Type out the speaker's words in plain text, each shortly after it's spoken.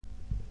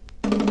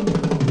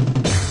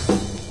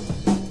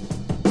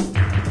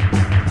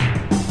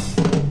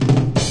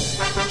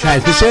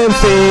Transmission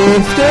 50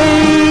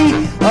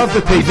 of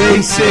the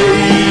PVC.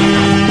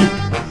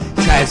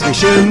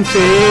 Transmission 50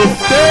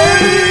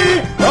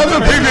 of the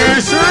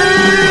PVC.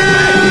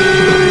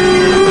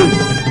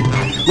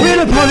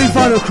 We're the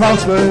Polyvinyl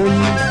Craftsman.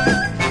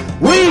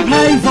 We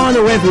play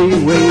vinyl every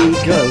week.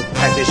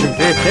 Transmission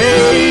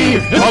 50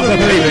 of the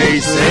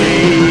PVC.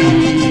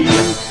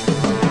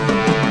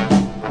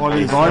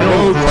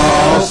 Polyvinyl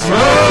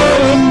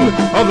Craftsman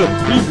of the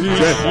PVC.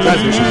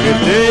 Transmission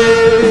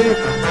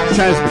 50.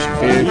 Transmission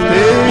 50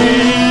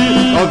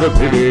 of the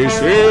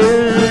PVC.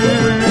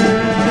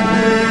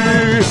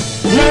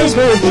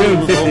 Transmission 50 of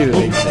the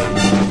PVC.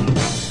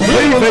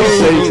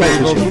 PVC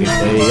transmission 50.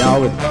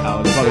 With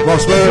Polyvinyl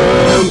Craftsman.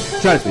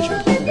 Transmission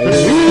 50.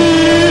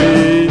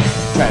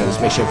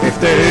 Transmission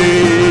 50.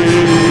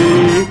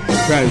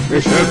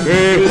 Transmission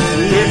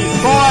 50.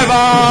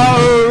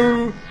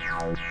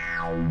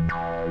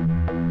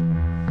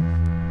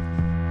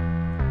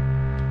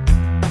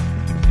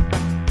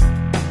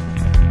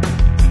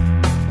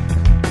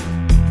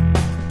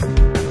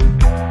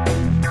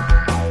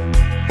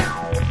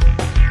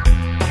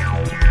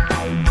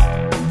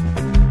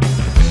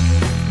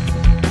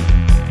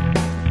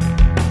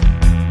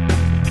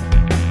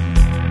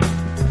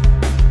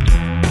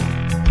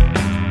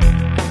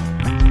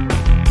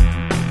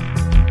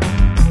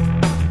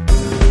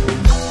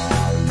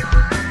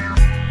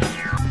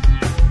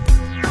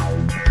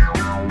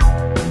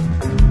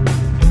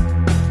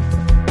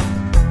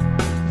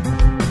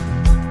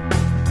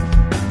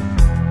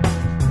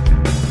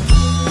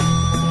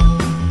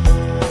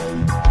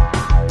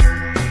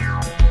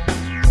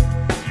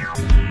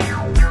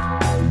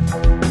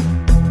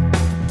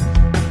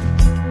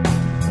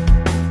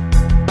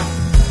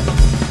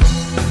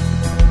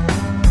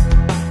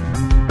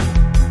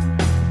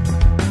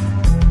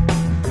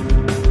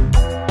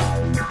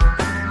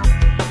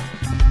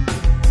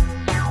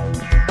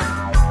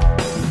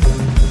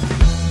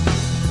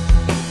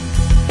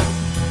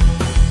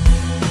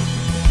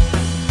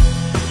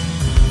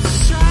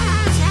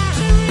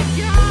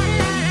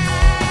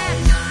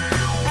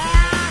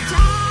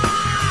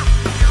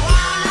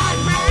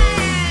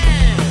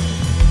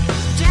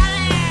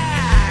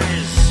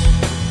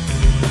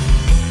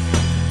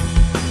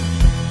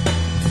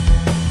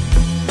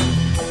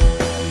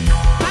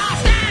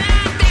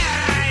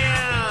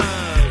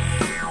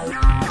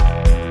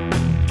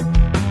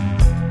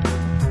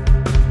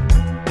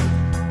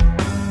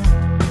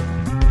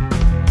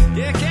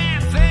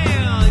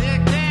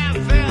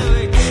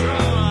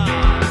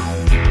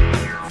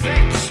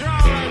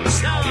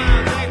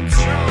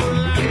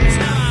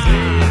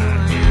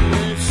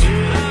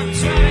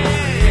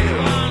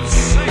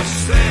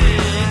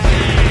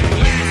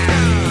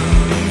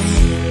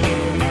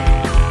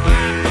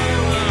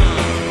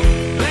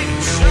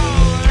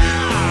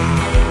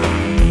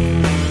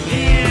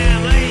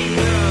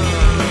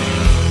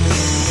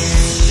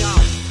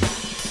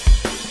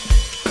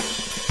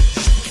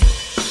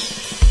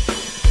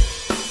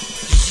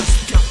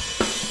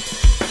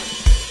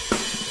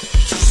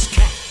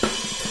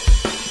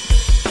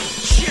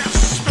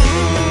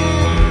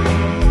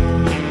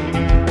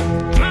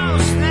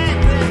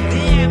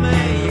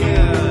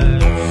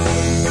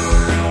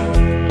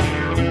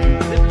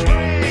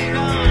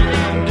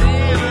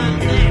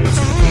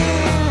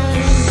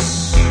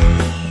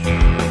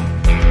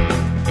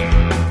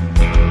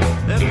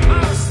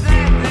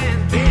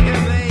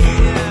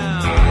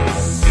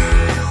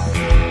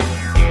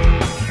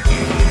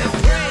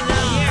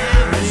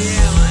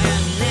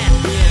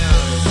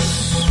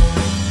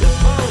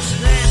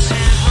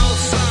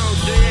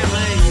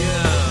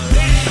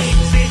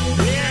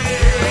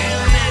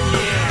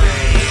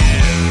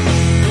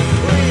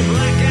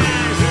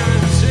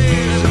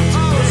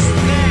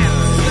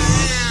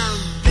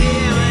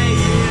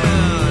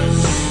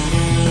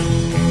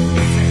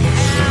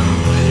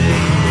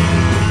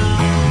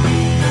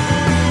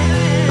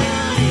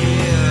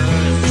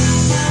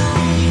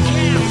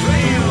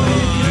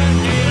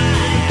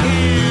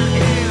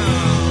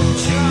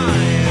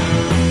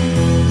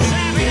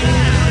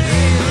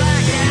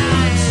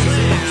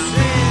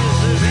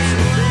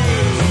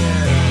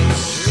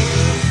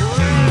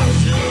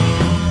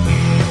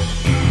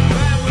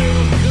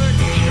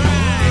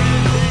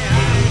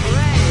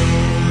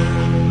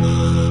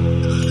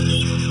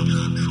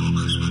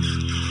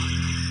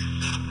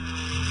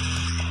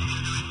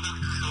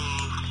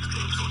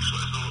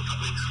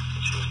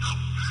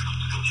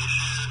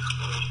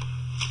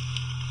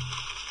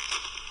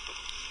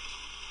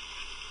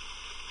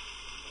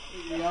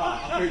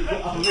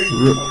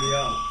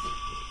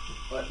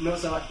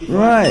 50.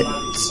 Right.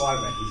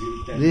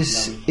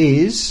 This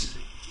is,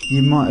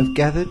 you might have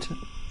gathered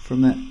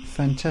from that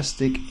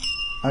fantastic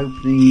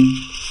opening,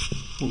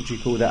 what do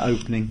you call that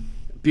opening?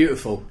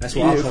 Beautiful. That's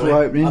what beautiful I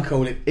call it. Opening, I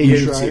call it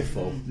intro.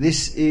 beautiful.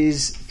 This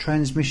is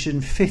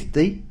Transmission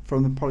 50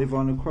 from the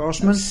Polyvinyl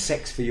Craftsman.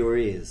 Sex for your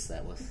ears,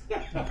 that was.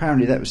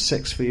 Apparently that was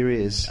sex for your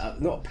ears.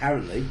 Not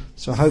apparently.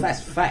 So I hope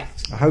that's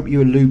fact. I hope you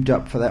were lubed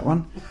up for that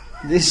one.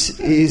 This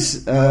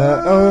is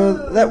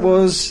that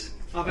was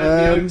I've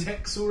had the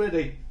Otex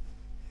already.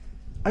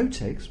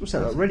 Otex? What's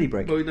that? Like Ready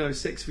Break? Well, no,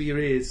 sex for your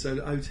ears. So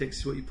the Otex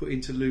is what you put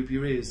in to lube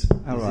your ears.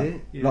 Oh, Is right.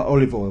 it? Yeah. Like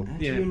olive oil. How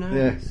do Yeah. you know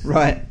Yeah, this?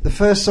 right. The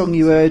first song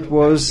you heard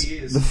was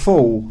Years. The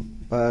Fall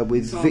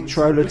with Simon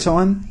Victrola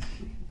Simon. Time,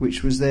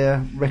 which was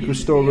their record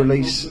store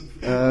release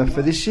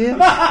for this year.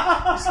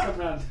 Just come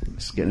round.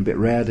 It's getting a bit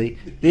rowdy.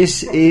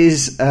 This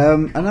is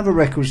another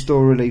record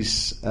store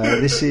release.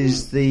 This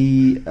is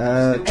the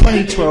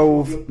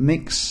 2012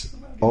 mix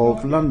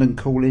of London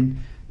Calling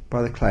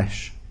by The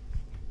Clash.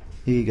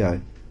 Here you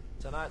go.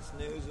 Tonight's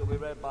news will be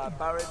read by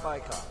Barry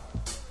Baker.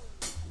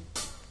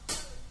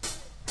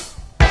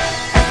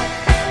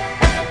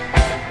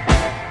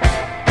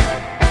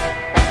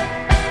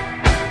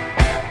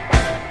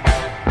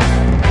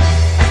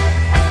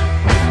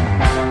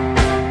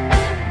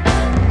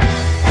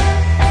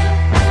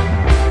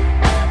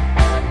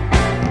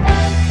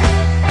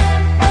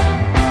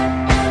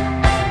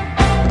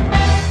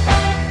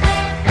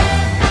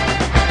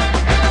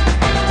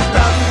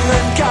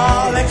 London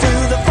calling to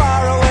the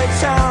faraway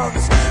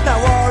towns. Now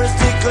war is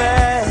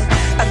declared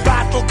and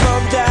battle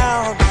come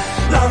down.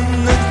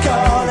 London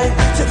calling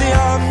to the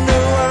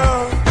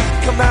underworld.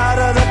 Come out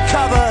of the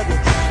cupboard,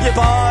 you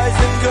boys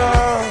and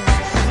girls.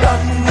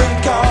 London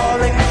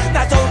calling,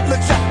 now don't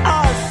look to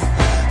us.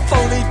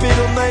 Phony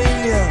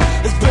Beatlemania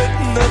has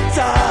bitten the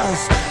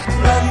dust.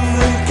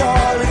 London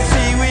calling,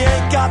 see we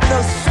ain't got no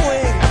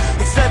swing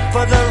except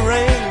for the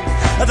ring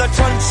of the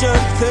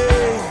truncheon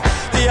thing.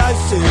 The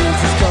ice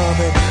age is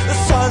coming, the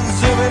sun's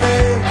zooming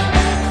in.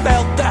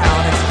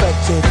 Meltdown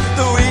expected,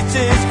 the wheat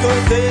is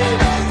going thin.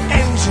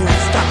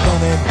 Engines stop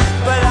running,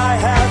 but I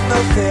have no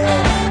fear,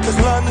 'cause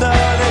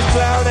London is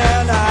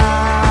drowning.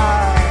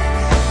 I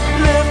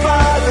live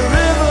by the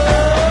river,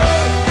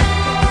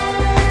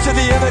 to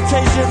the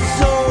imitation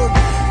zone.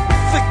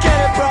 Forget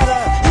it,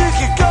 brother, you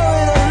can go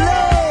it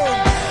alone.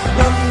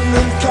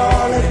 London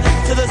calling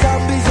to the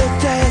zombies of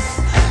death.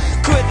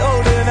 Quit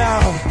holding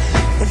out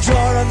and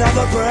draw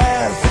another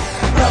breath.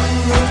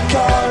 London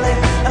calling,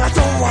 and I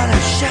don't wanna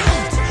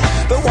shout,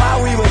 but while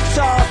we were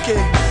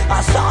talking, I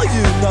saw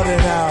you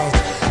nodding out.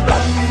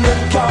 London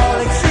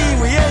calling, see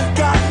we ain't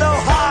got no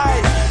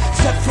highs,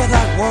 except for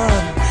that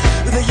one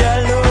with the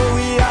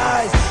yellowy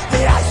eyes.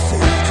 The ice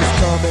age is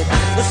coming,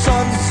 the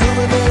sun's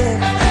zooming in.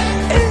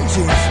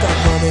 Engines stop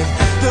running,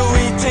 the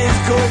wheat is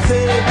going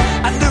thin.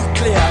 A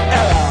nuclear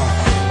error,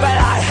 but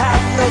I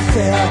have no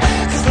fear,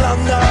 'cause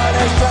London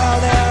is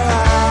drowning.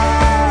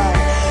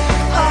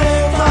 I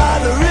live by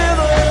the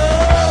river.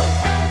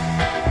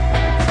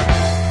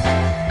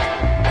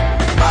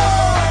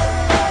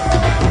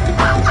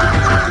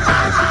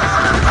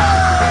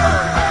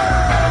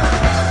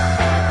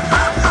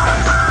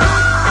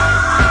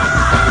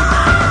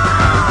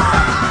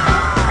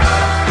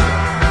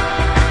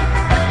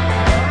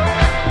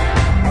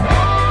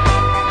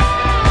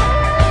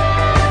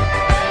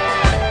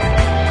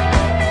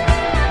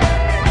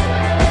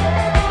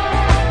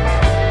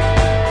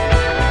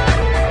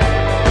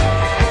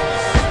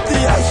 The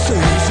ice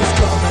age is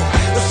coming,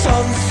 the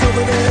sun's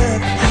zooming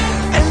in.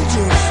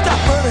 Engines stop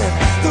running,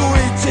 the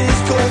wheat is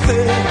going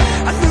thin.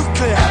 A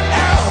nuclear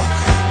error,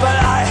 but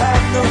I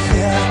have no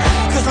fear,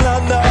 'cause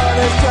London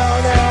is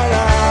drowning.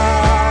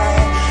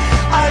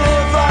 I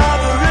live by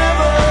the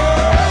river.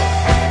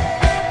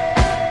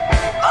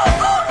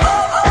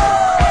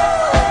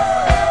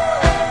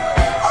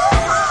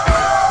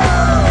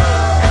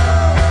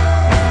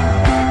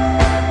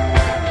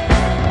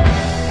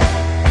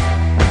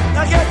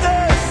 Now get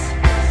this.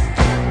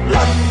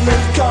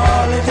 London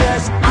calling,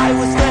 yes, I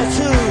was there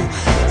too.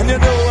 And you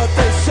know what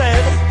they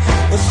said?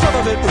 Well, some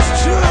of it was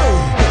true.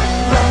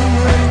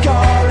 London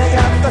calling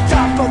at the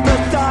top of the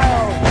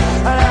dial.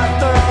 And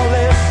after all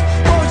this,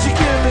 won't you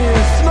give me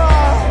a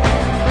smile?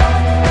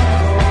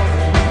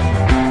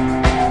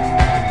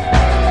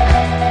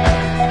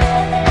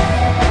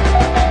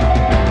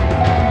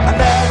 I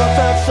never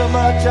felt so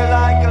much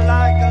alike.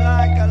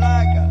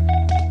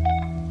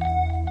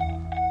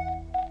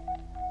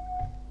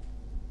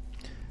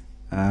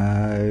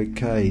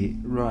 Okay,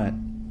 right.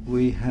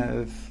 We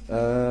have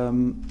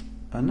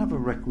another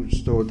Record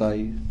Store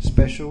Day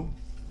special.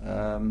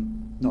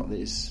 Not that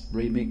it's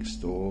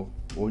remixed or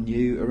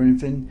new or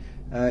anything.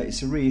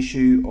 It's a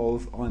reissue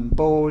of I'm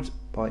Bored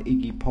by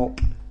Iggy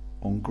Pop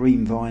on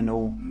green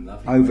vinyl.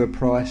 Lovely.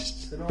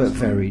 Overpriced, nice but one.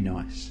 very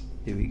nice.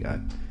 Here we go.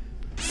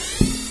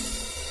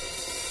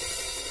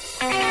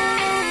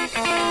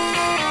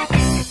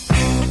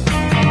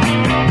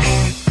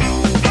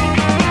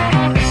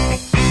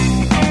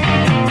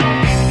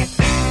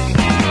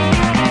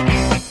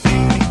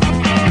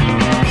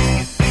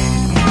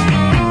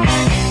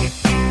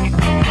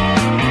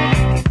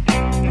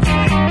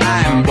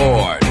 I'm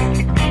bored.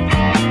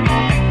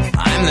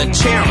 I'm the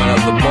chairman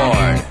of the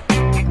board.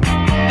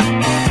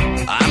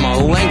 I'm a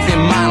lengthy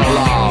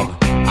monologue.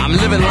 I'm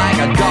living like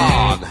a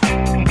dog.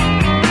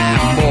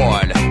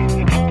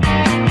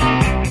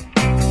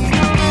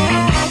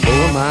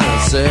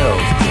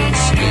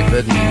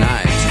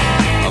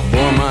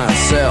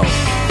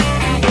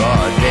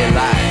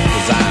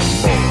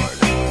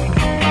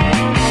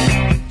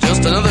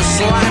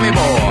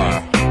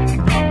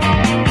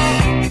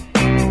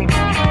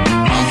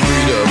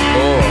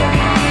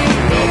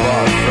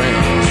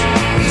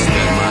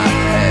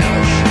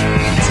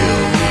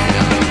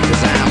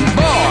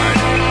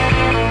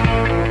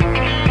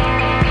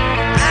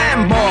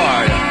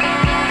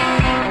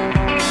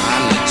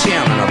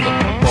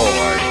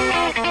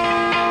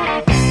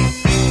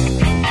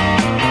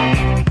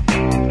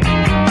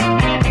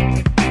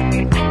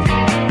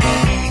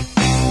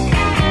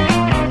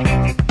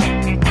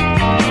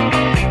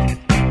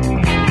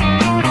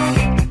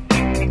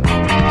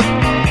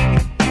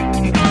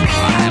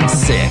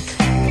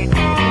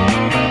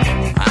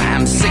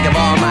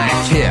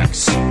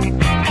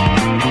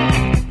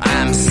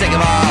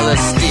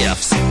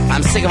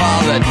 sick of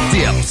all the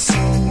dips.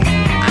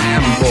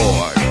 I'm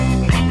bored.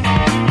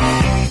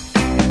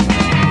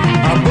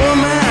 I bore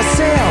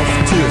myself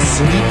to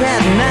sleep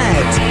at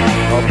night.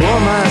 I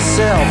bore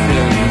myself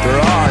in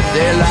broad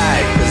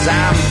daylight, 'cause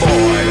I'm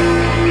bored.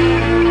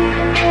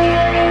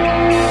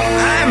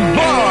 I'm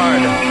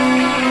bored.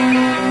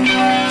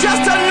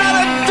 Just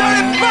another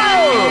dirty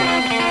bowl.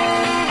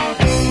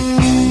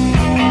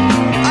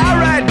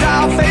 Alright,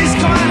 dollface,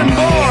 come on and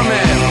bore me.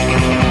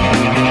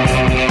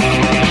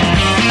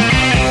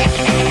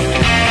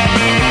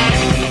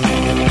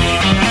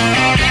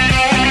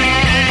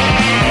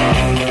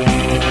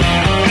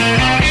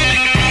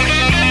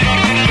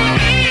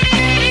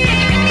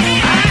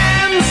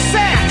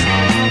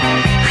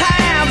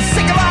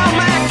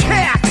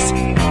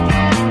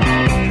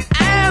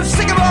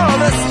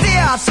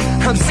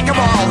 I'm sick of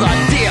all the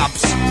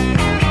dips.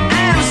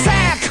 I'm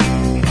sick.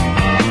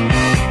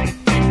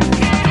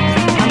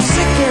 I'm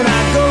sick and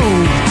I go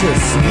to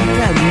sleep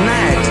at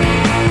night.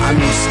 I'm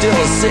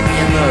still sick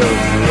in the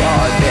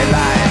broad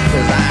daylight,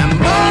 'cause I'm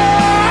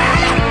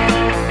bored.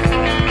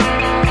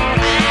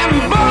 I'm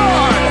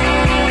bored.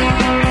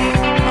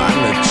 I'm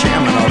the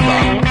chairman of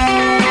the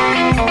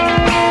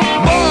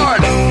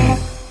board.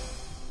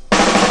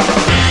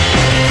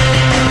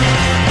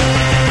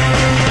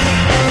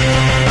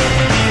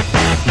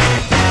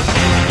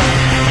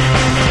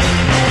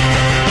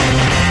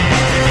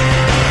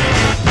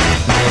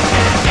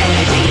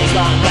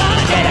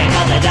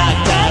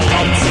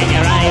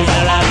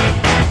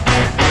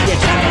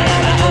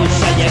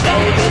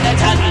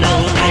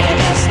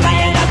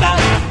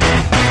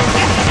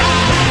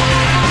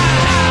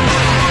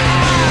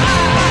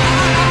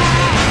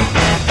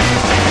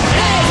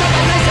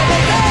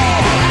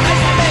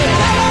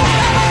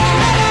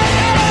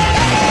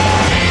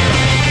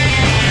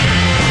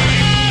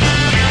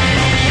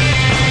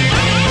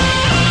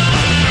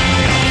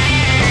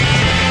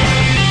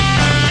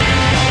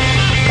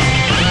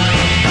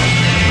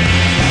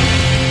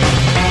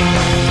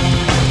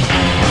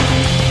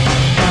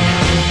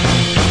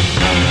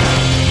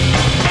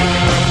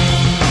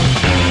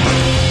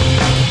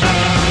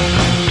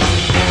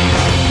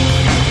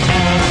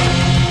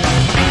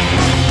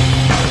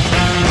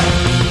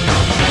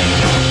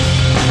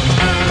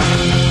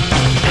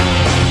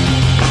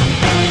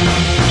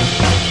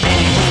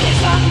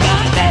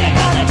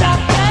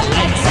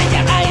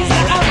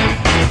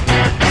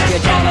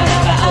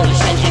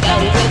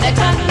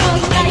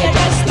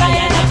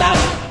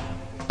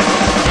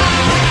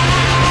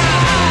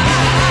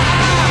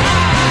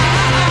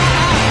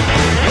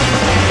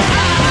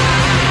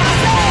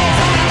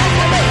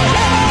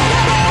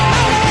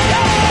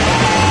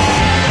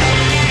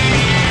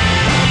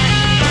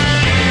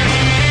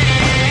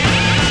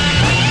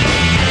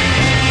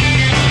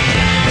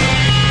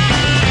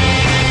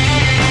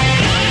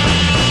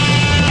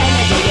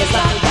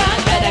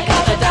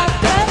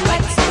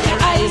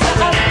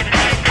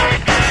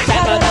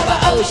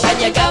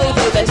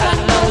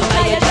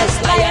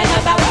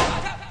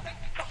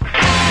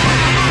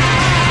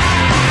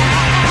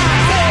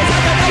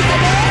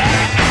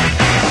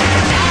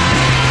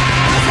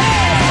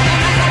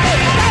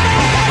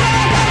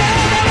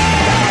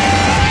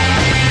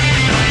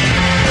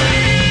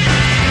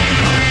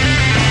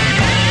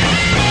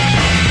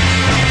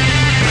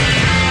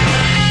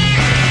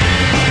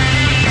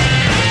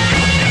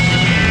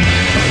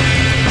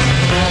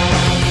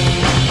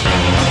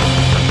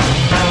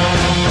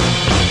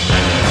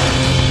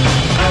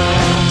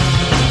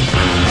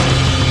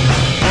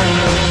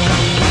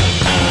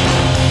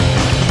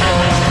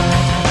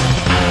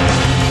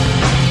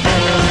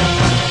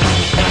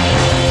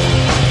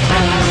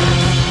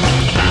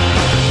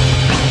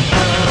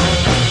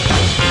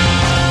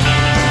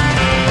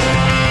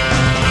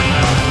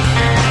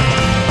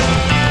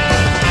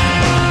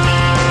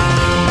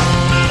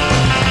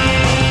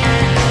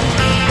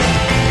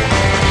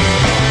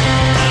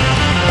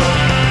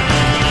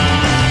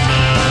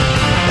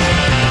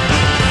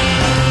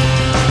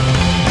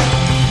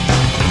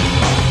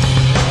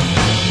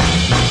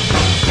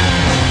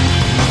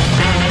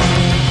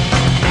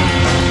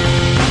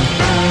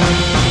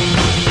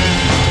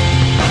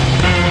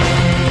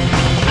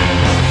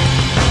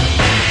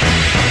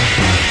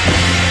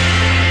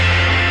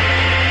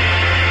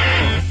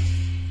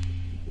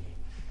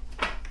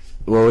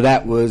 Well,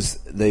 that was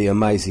the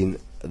amazing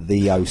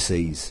The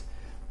OCs.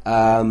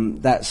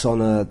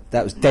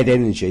 That was Dead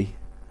Energy.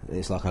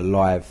 It's like a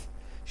live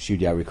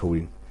studio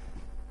recording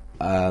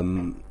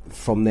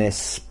from their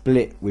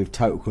split with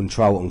Total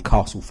Control on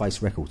Castle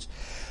Face Records.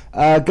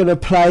 Gonna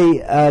play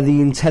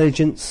The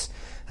Intelligence,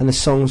 and the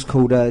song's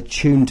called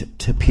Tuned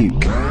to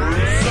Puke.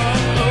 Sweet.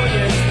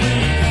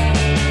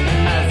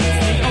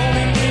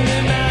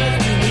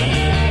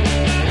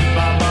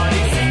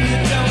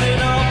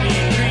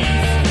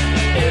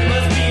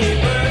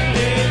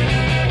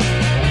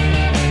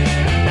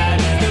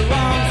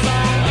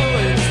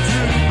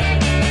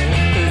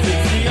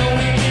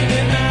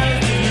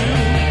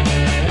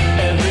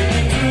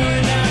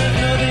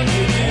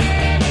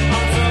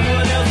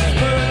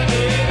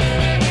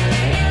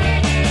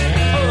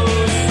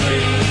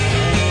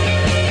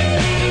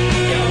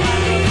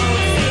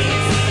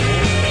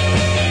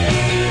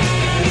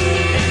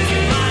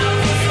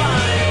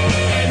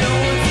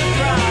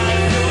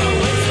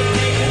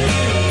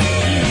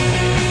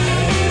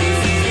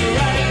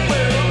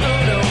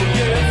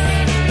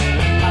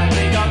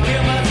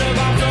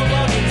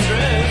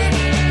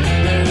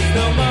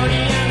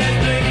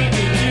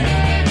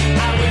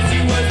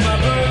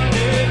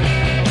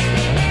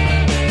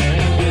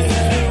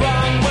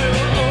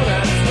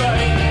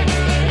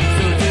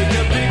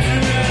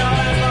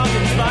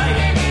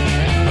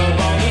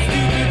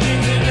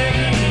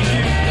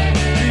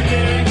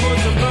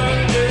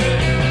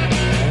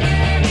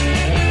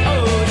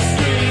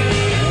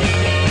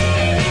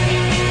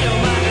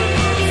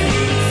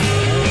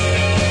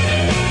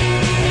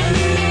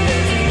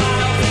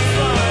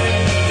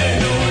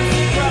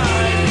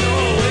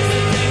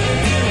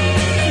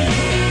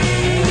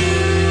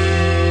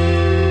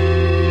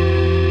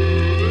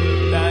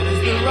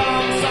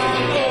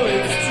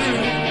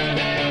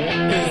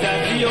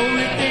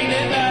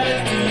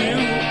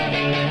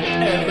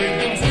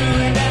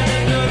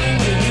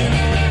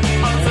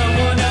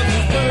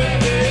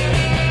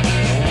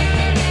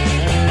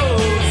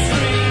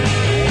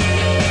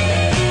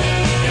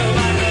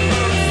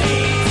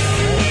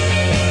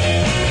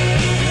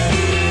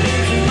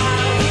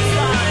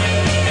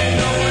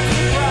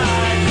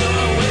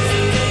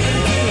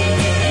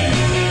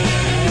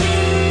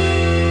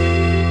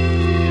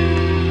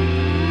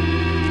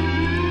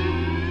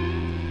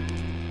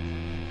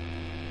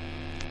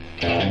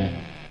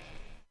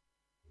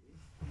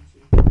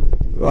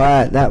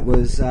 Right, that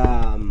was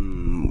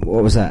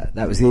what was that?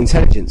 That was The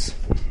Intelligence.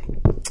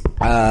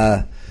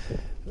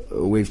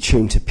 With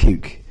Tune to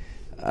Puke.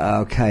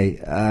 Okay,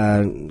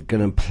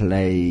 gonna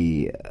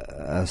play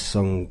a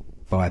song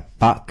by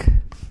Buck,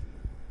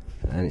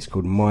 and it's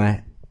called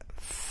My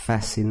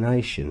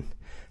Fascination.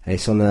 And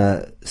it's on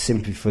a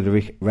Sympathy for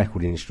the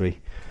Record Industry,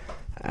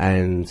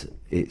 and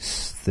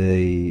it's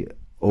the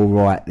All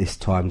Right This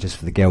Time Just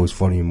for the Girls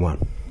Volume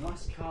 1.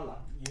 Nice colour.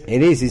 Yeah.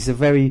 It is. It's a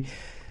very.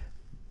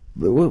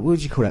 What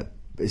would you call that?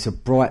 It's a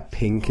bright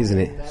pink, isn't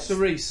it?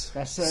 Cerise.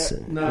 That's S-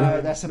 a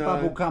no.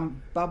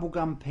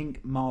 bubblegum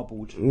pink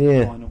marbled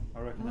Yeah. vinyl, I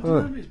reckon. I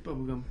don't know if it's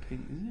bubblegum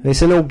pink, is it?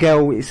 It's an all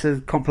girl. It's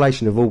a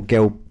compilation of all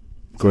girl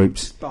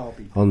groups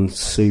Barbie. on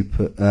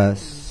Sympathy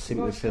Nice for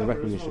the cover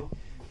Record as Industry. well.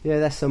 Yeah,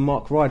 that's a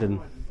Mark Ryden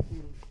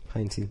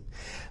painting.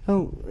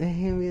 Oh,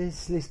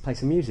 let's play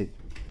some music.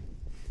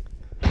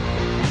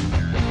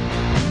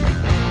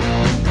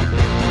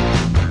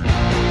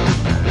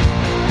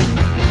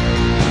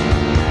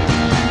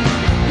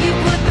 You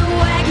put the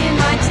wag in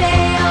my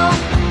tail.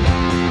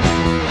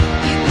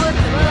 You put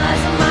the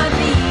buzz on my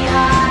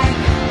beehive.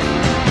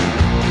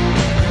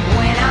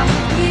 When I'm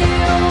with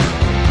you,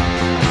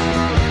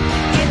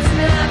 it's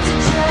enough to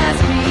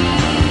just be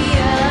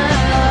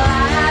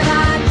alive.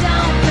 I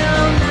don't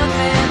know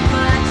nothing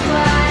much,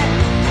 but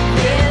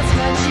this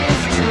much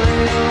is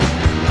true.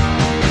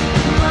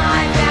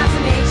 My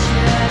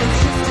fascination is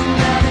just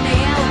another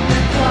nail in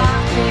the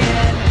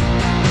coffin.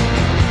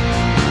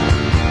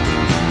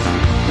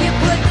 You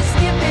put the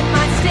skip in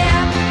my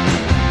step.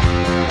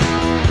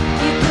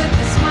 You put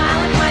the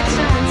smile in my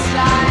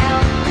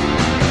turnstile.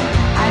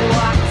 I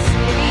walk the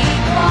city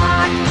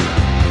block,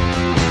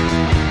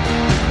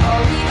 or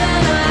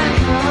even a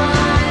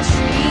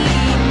country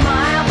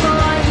mile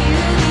for you.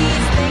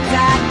 These things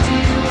I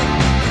do,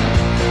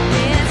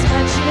 this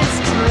much is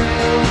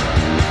true.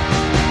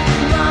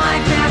 My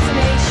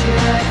fascination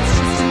is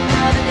just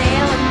another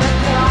nail in the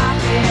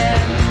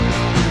coffin.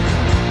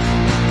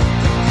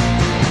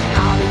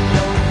 I'll be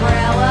your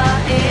umbrella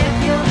if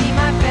you'll be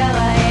my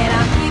fella, and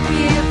I'll keep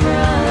you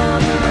from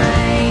the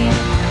rain.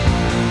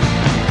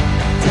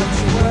 Don't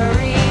you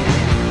worry,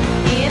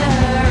 in a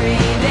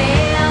hurry,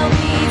 there'll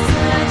be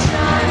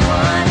sunshine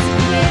once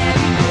again,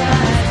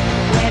 because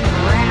when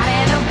we're out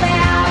and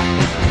about,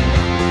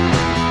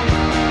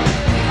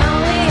 we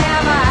only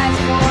have eyes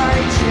for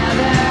each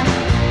other.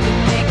 You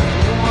make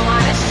me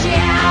wanna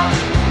shout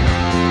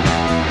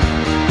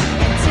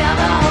and tell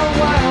the whole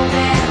world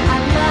that I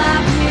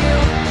love you.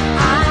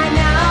 I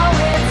know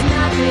it's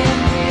nothing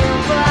new,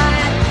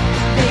 but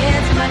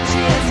this much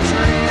is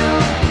true.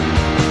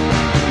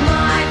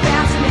 My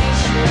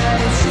fascination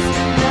is just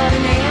another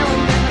nail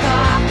in the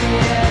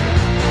coffin.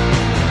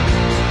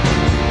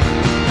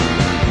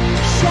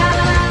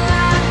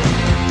 Sha-la-la-la,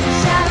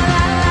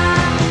 sha-la-la-la,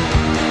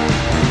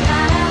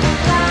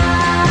 la-la-la-la,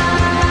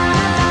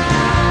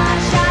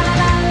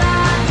 sha-la-la-la,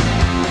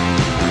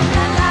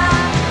 la-la.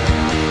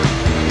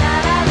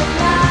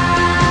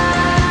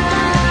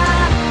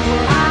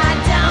 I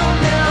don't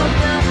know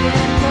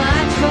nothing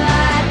much,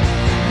 but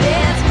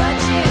this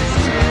much is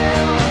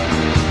true.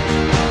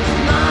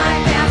 My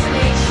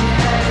fascination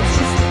is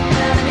just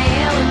another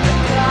nail in the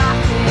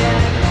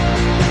coffin.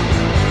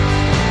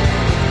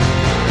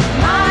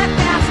 My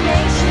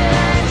fascination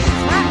is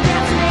just my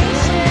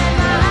fascination,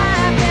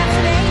 my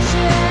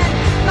fascination,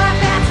 my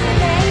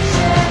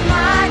fascination,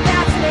 my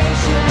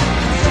fascination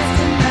is just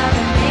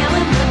another nail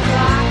in the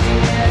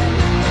coffin.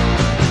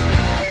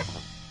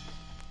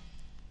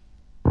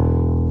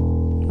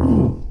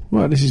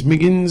 Right, this is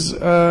Miggins.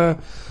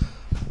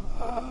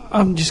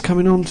 I'm just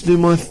coming on to do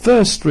my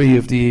first three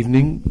of the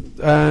evening,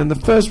 and the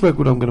first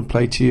record I'm going to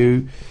play to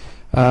you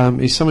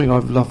is something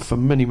I've loved for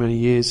many, many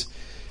years.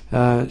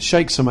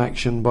 Shake Some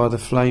Action by the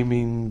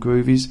Flaming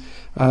Groovies.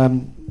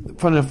 Funny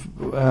enough,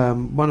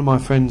 one of my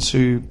friends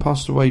who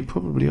passed away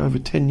probably over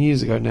 10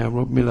 years ago now,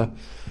 Rob Miller,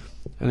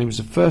 and he was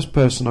the first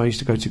person I used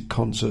to go to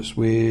concerts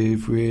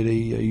with,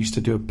 really. I used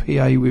to do a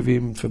PA with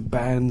him for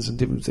bands and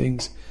different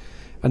things.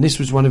 And this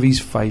was one of his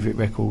favourite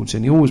records,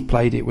 and he always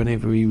played it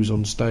whenever he was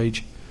on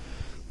stage.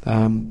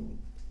 And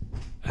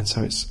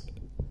so it's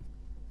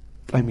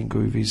Flaming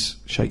Groovies,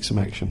 Shake Some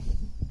Action.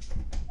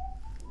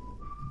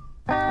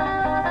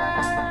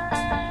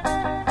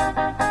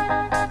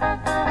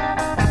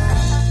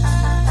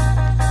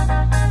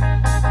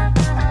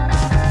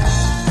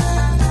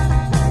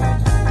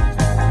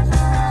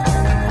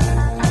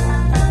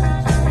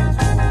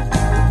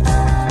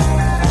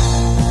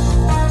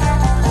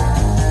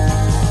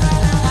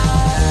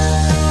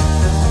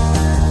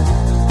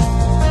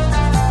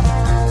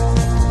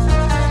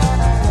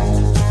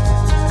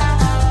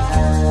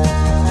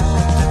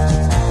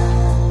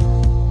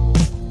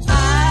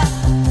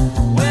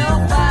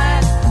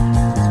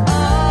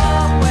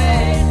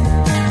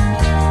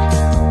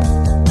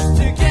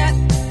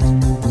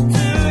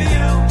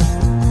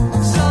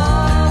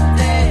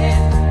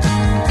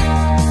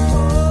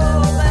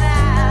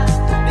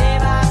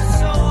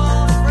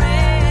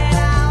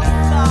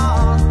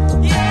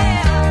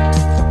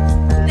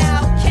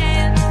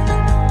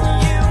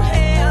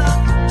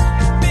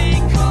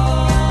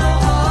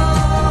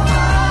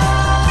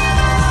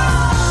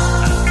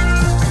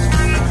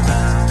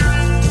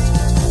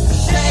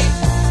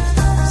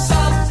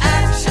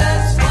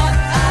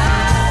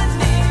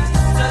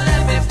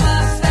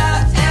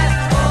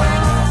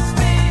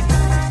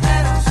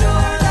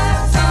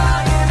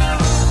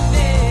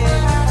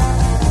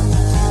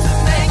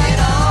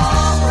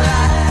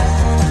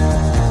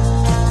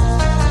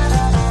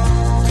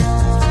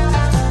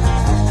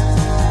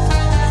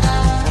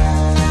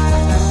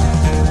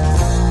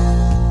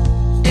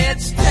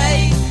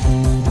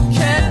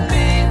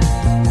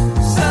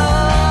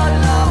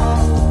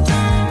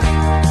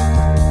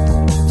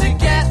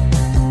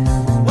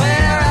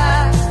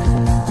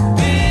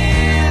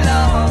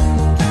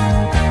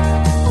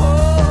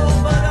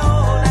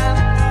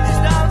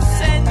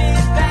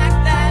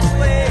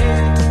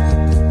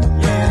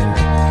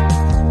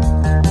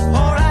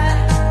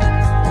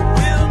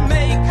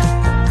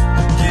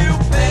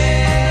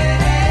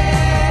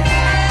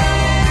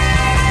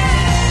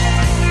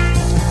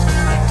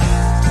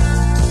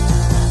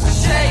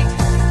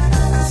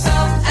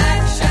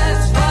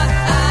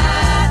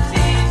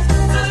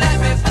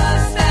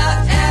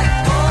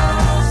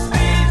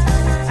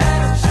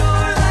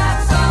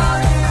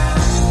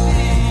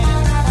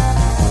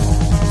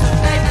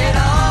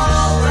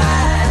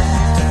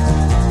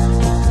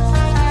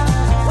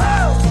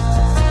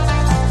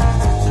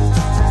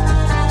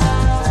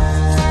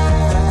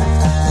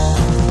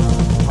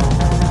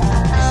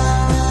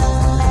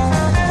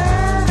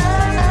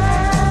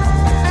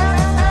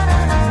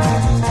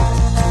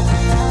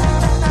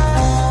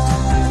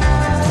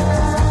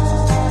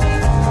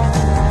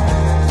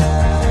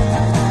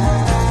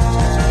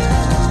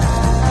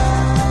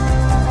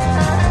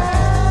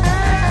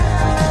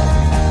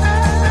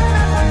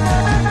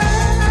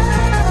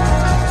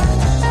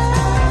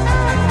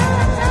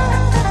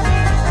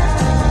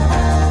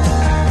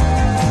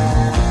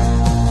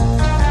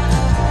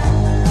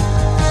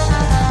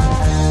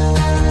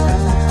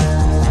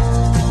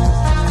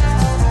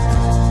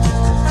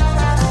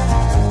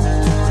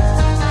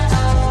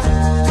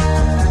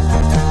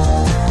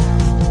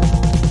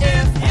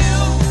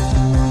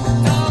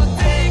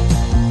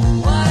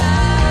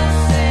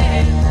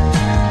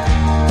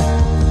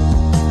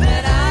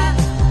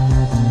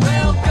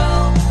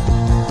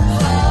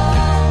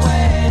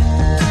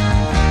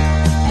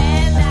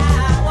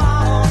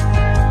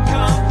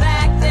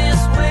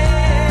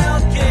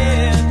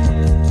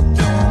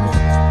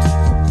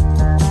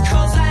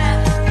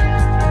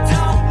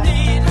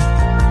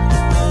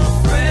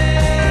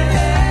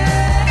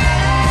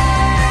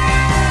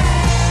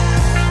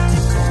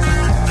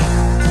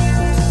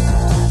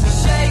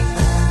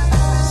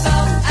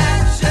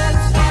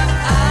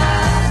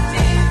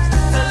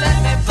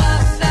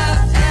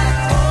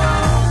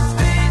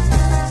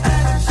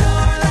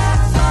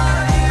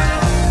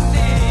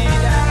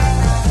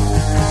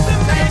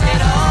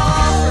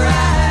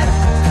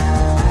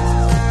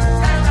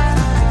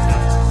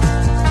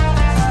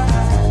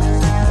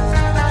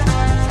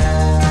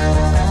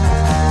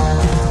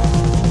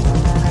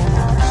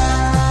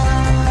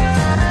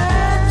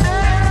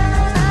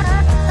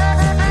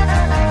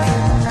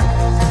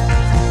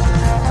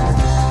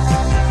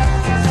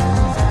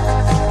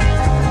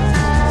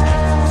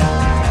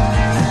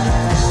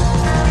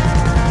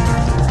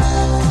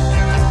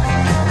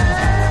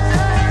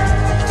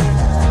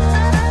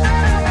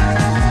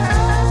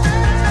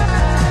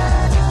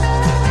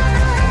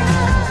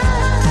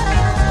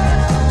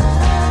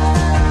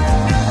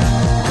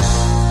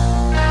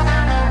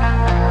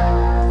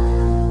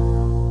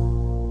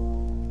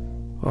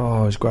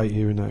 great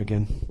hearing that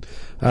again.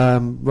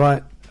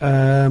 Right,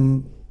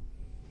 I'm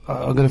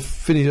going to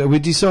finish. We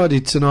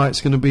decided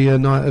tonight's going to be a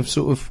night of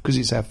sort of, because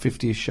it's our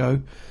 50th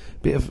show,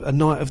 bit of a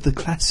night of the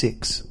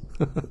classics.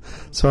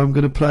 So I'm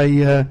going to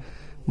play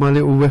my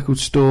little record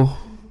store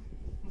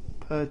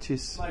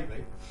purchase.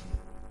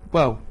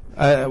 Well,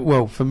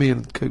 for me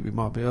and Coop it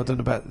might be. I don't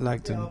know about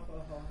Langton. I'll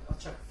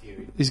chuck a few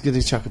in. He's going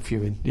to chuck a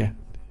few in. Yeah,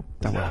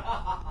 don't worry.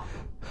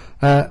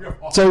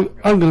 So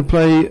I'm going to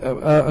play.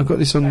 I've got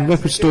this on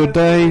Record Store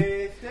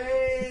Day.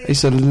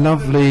 It's a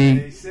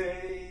lovely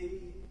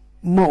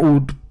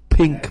mottled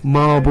pink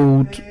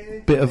marbled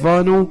bit of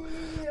vinyl.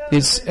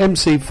 It's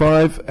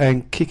MC5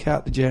 and Kick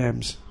Out the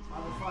Jams.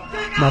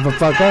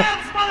 Motherfucker.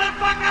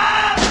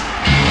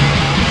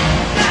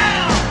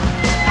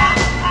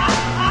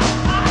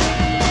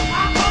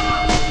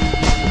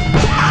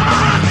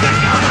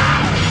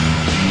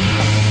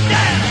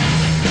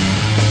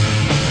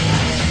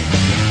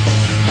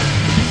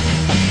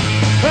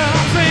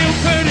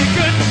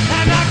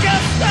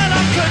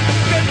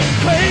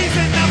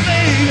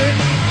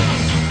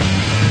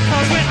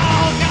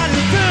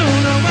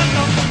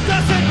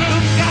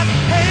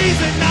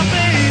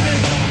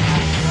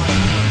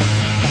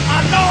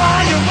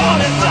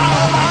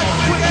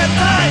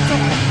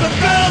 The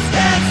girls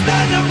can't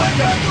stand it when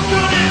you're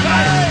doing it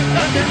right.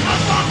 Let me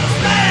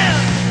understand.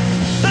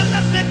 Then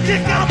let me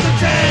kick out the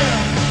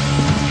jam.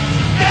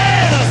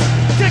 Yes,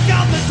 kick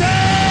out the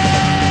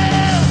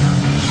jam.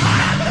 I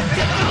have to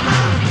kick them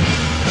out.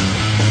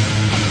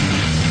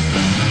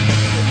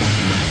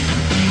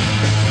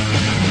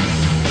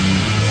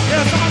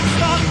 Yes, I'm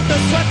starting to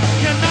sweat.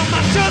 You know my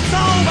shirt's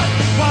on, but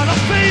what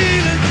I'm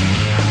feeling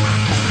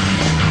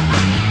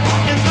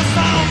in the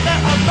sound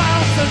that I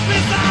bounce and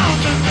resound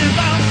and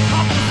rebound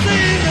off the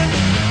ceiling.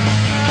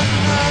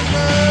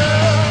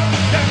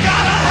 You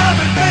gotta have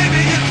it,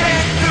 baby, you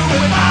can't do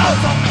it without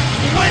them.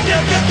 When you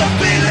get the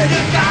feeling,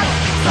 you gotta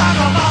sound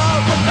them all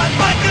from that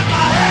mic in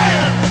my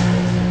hand.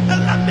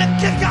 And let me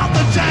kick out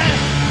the jam.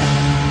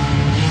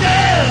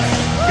 Yes,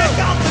 kick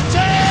out the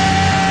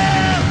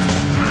jam.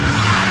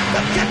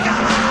 Kick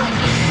out.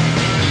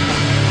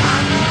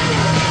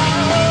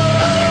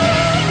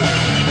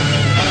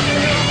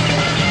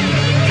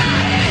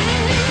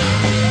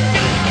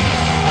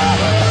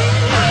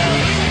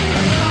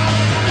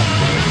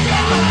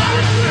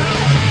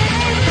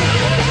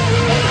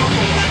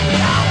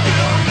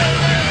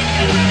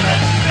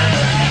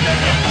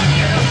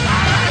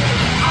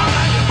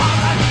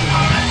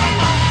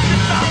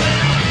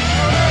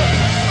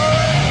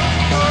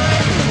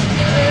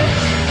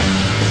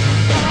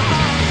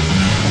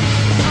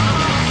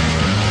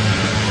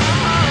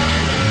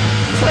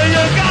 So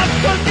you got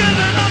to give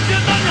it up, you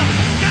know you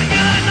can't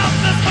get enough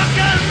this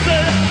fucking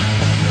thing.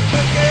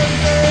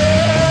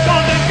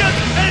 Gonna get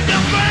in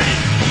your brain,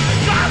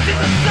 drives you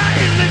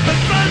insane, leave the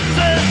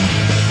frenzy.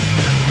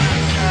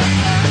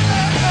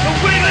 The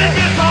wheeling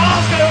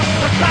guitars go,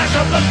 the crash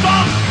of the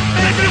drum,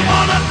 make you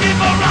wanna keep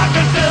a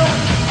rockin' till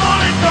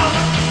morning comes.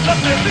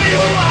 Let me be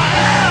who I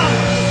am,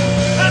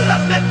 and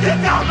let me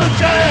kick out the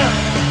jam.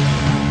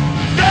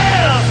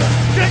 Yeah,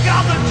 kick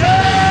out the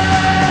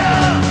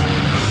jam.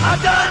 I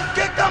done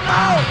kicked them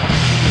out.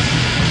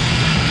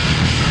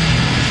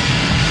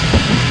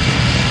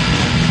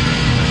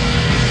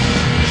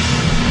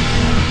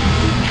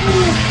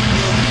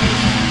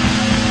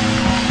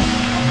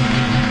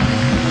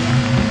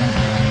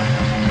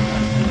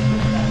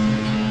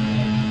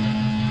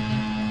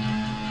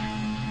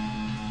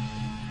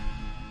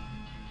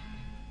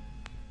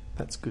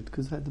 That's good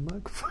because I had the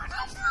microphone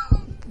up.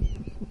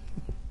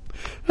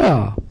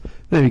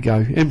 There we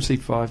go.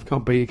 MC5,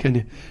 can't beat it, can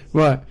you?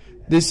 Right,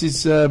 this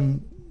is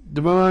the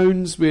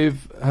Ramones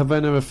with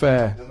Havana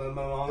Affair.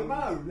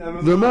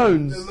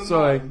 Ramones,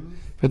 sorry.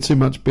 Had too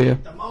much beer.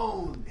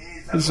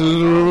 This is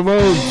the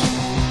Ramones.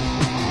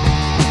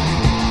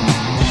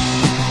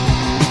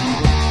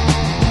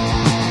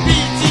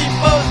 BT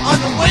boat on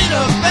the way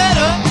to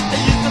better. I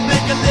used to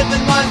make a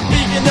living by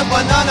speaking the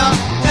banana.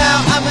 Now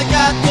I'm a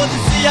guy for the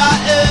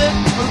CIA,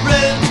 a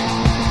red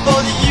for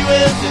the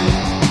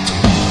USA.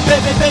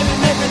 Baby, baby,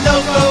 make me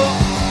loco.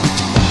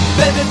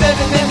 Baby,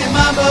 baby, make me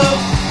mambo.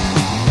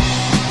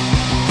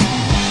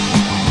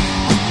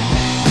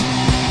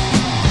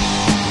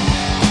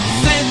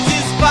 City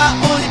spot,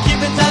 only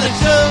keep it talent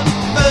show.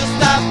 First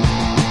stop,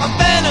 I'm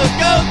better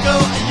go-go.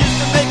 I used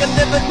to make a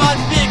living by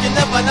speaking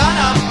the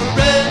banana. A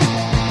red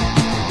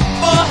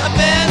for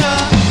Havana.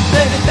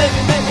 Baby,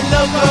 baby, make me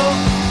loco.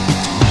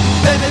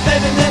 Baby,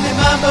 baby, make me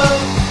mambo.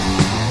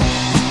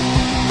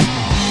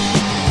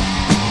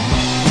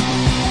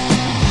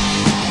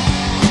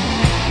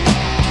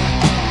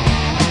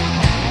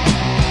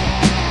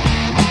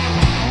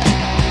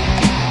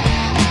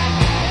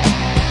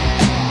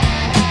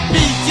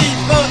 BT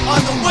boat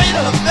on the way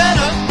to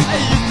Havana. I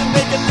used to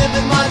make a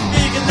living by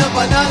speaking the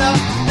banana.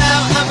 Now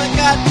I'm a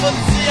guy for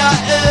the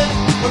CIA.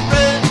 We're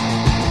red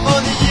for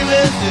the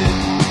USA.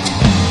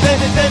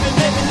 Baby, baby,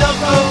 make me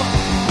loco.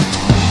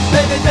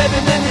 Baby, baby,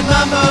 make me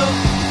mambo.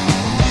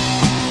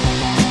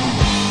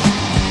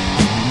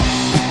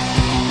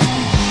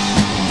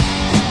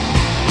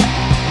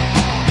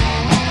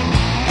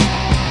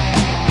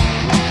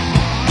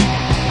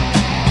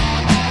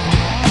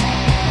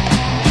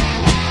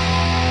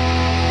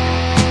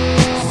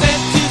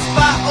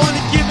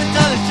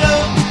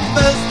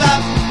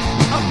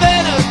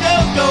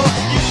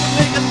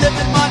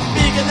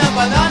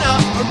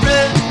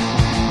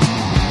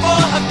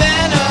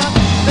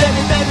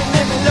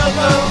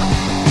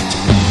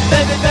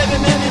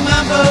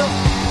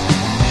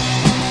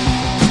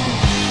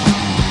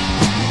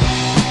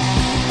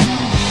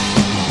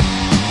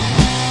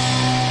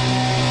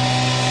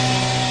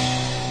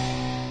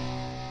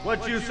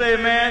 What you say,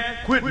 man?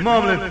 Quit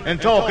mumbling and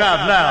talk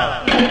out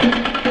loud.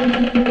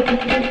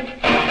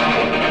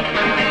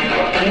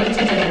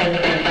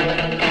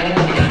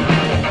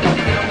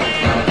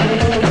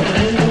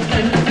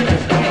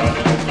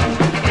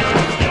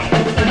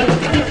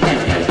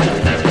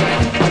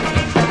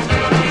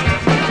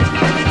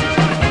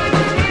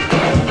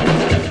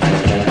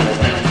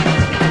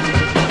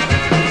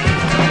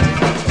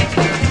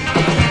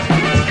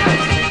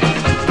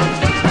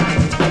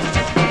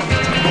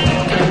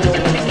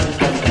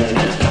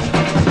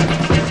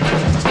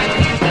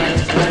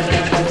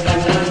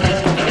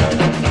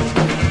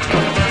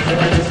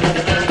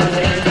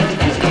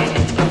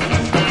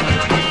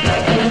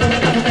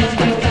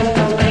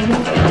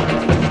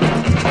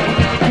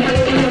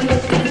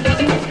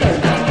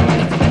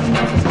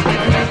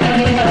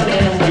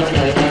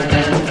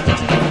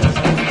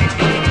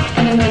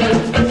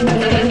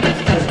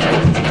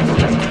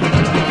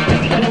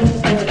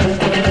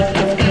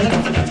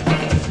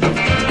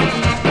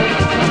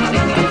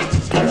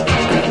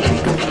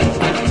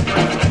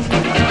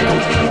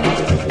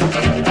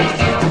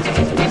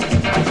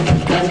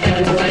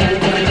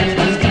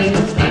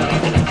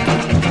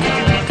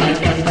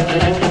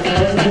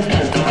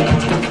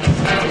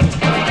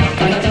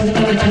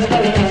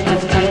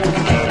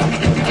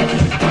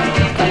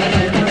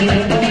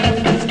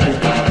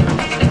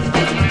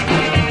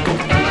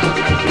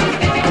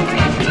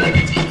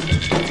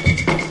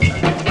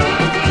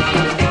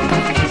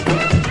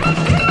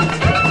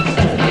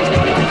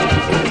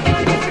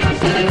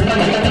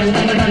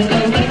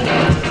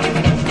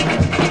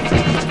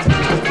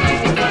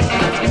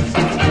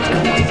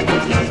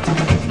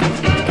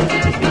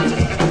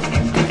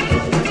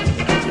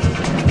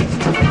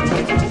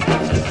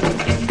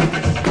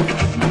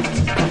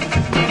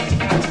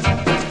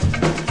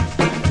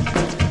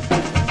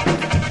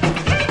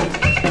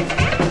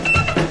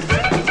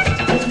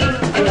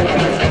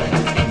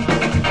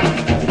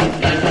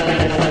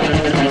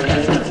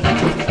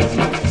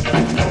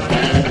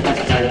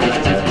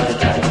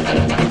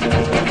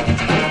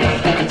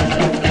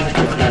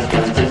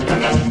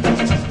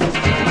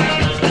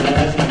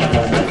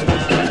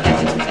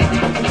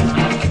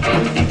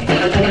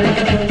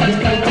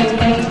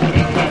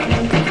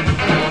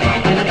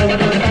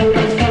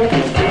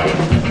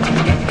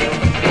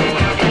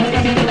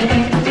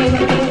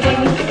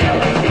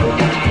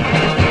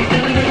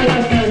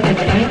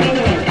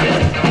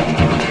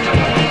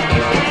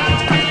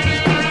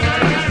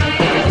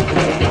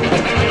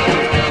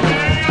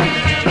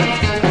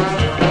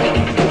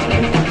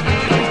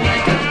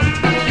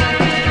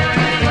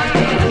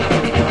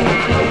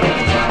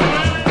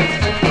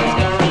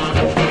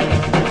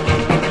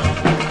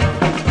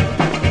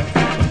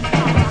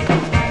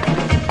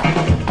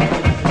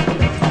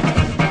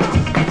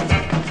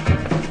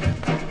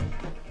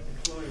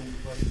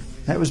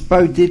 That was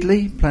Bo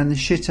Diddley playing the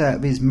shit out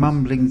of his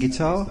mumbling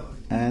guitar,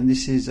 and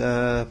this is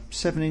a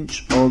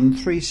 7-inch on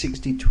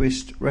 360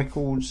 Twist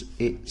Records.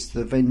 It's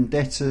the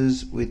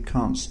Vendettas with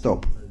Can't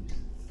Stop.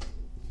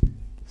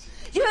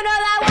 You know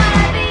that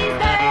one of these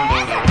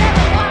days I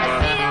never wanna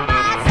see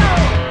my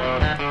soul.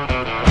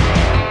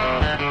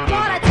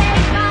 Gonna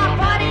take my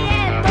body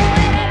and throw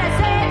it in a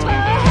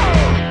central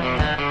hole.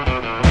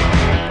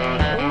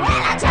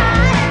 Well, I try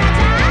and I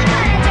try,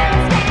 but I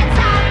just can't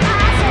stop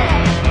myself.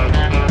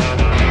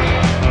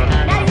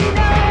 Now you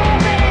know,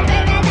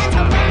 baby, that's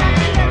how much I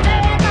feel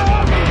there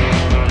on me.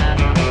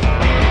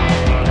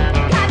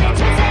 Got me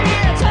twisting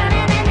and a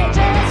turning and it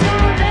just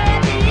won't let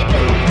me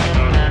be.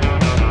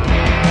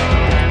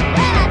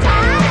 Well, I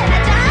try and I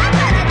try,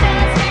 but I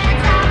just can't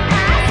stop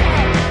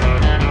myself.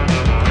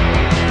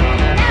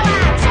 Now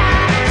I'm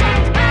trying to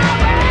change my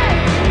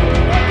ways.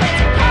 It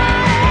gets harder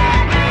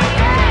every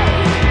day.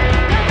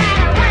 No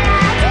matter what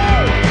I do,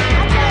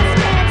 I just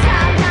can't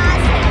stop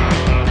myself.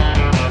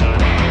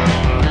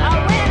 Oh,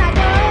 when I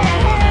go to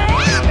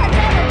hell, the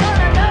devil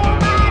gonna know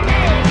my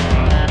name.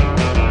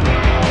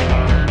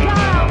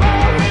 Gonna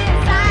roll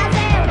his eyes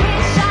and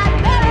wish I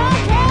never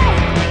came.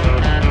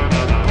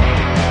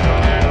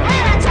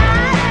 And I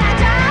try,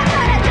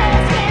 but I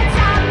just can't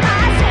stop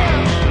myself.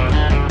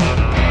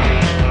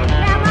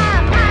 Now my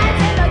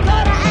mind's in the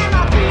gutter and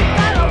my feet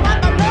gonna walk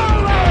the low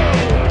road.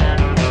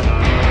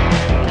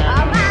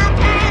 My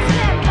past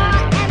been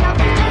bought and my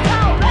future's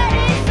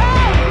already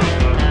sold.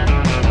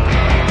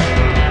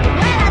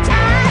 When I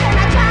try,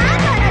 but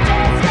I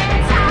just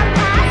can't stop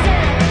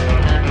myself.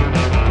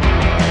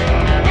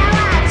 Now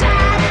I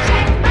try to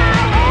change my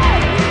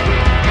ways.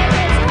 It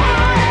gets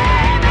harder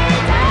every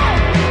day.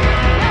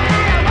 No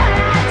matter what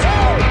I do,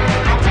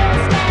 I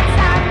just can't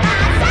stop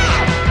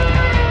myself.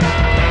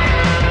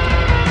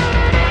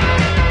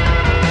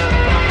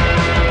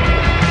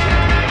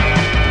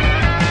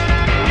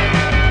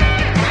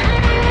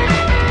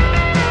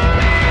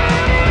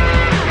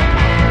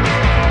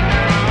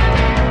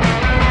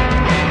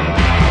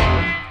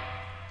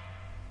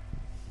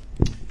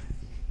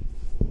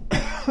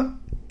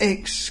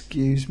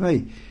 Excuse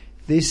me.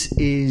 This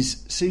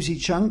is Susie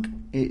Chunk.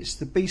 It's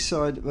the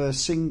B-side of a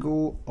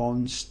single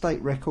on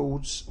State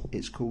Records.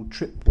 It's called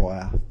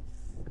Tripwire.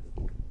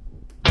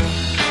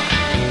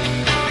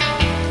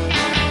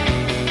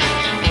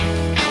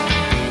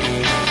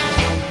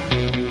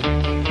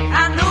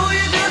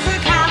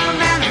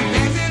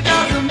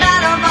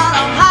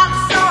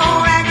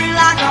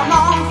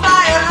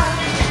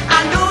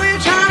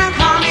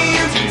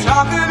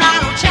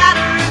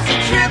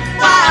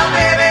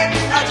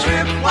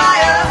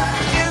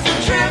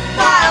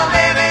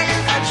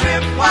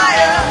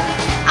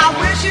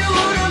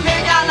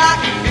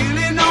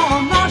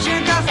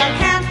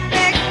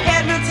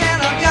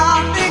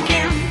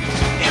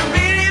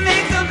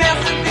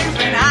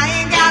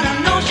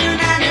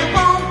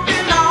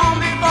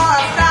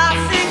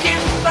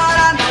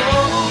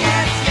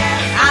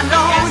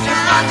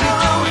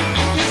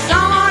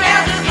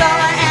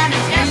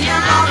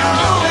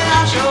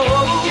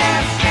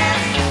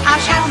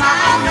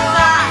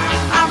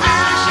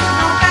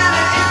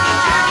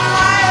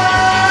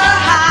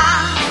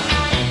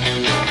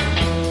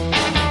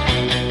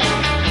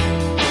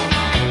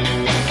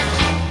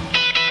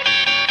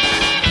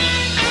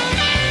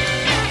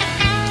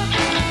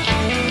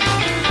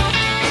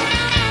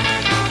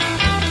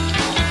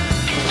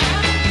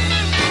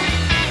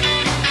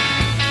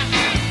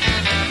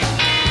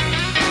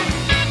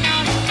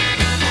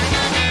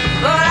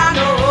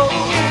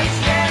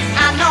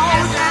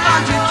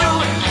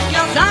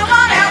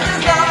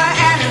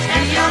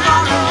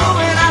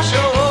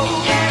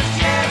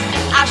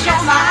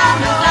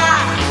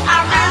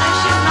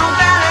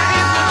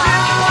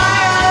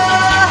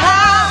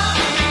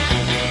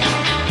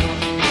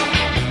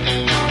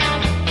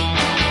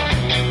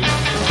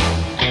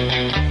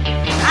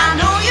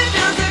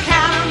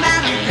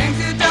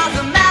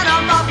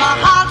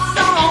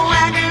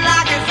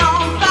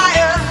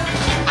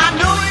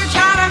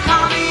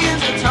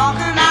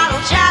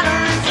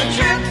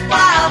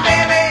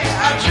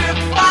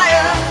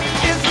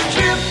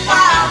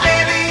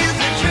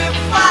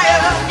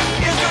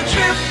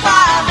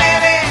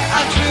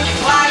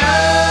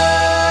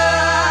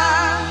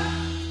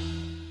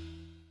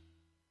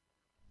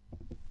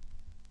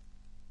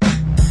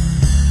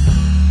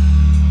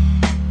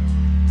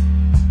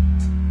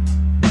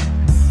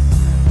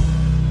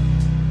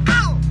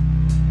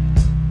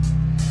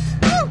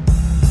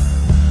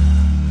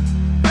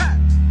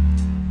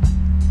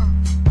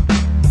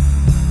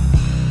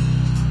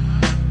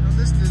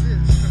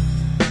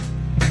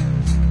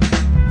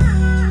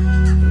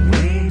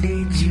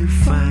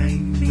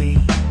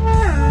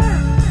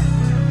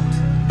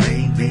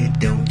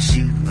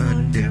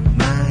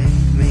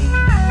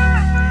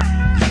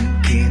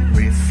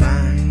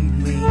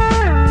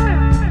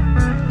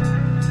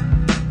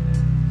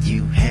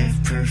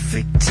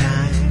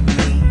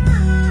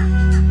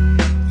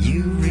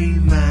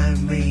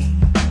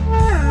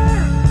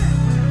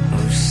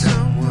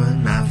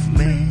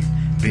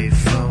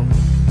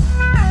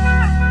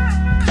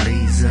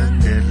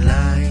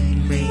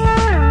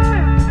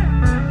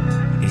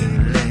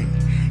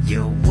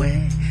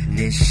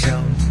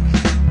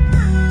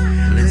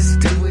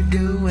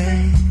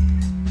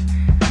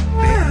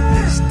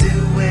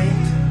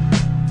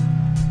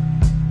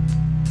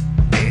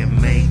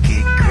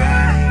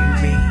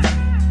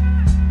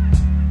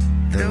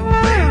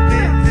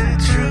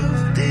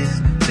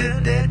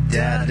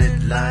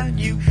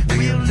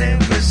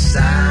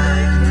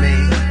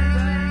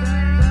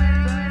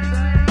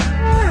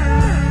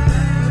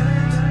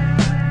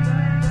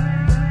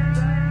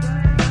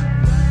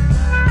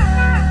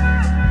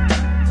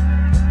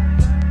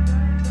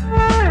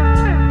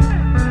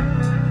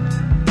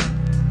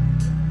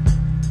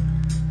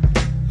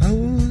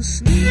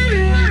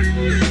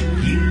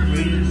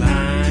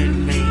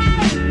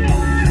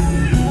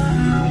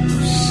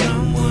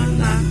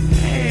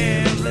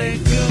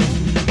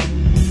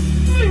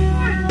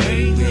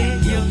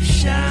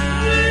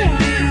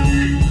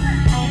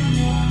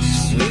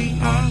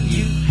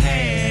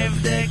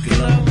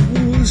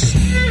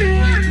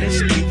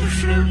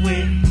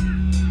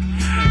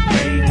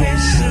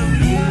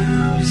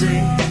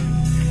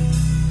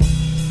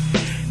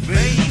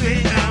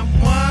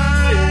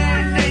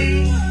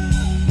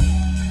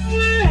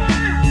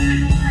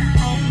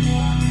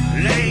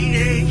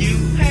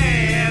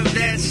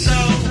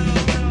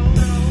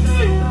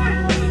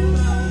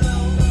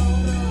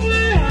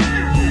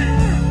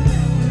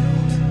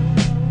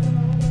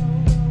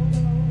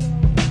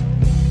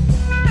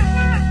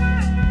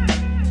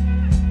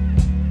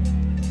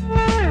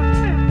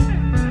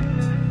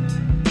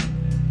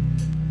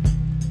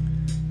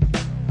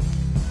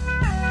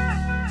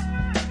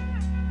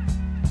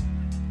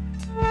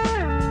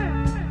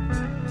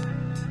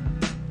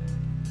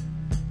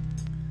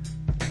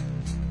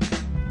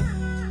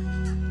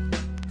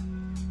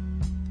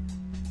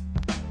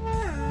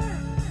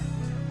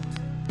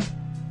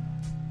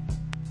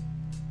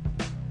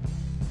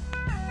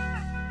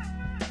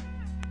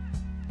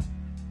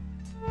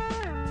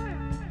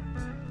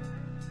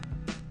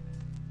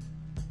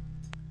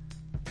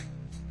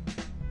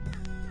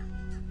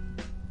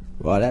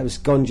 Right, that was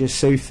Gonja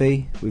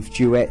Sufi with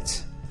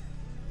Duet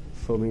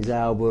from his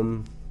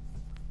album,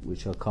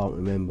 which I can't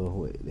remember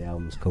what the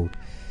album's called.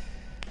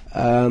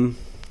 Yeah,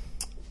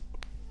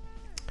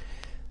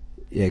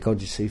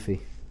 Gonja Sufi.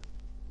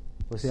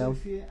 What's the album?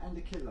 Sufi and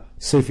the Killer.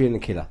 Sufi and the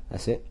Killer,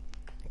 that's it.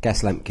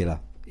 Gaslamp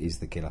Killer is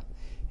the killer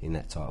in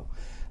that title.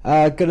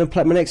 Gonna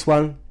play my next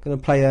one. Gonna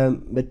play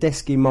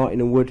Medeski,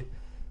 Martin and Wood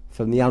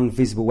from the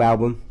Unvisible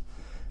album,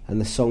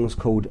 and the song's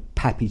called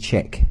Pappy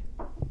Check.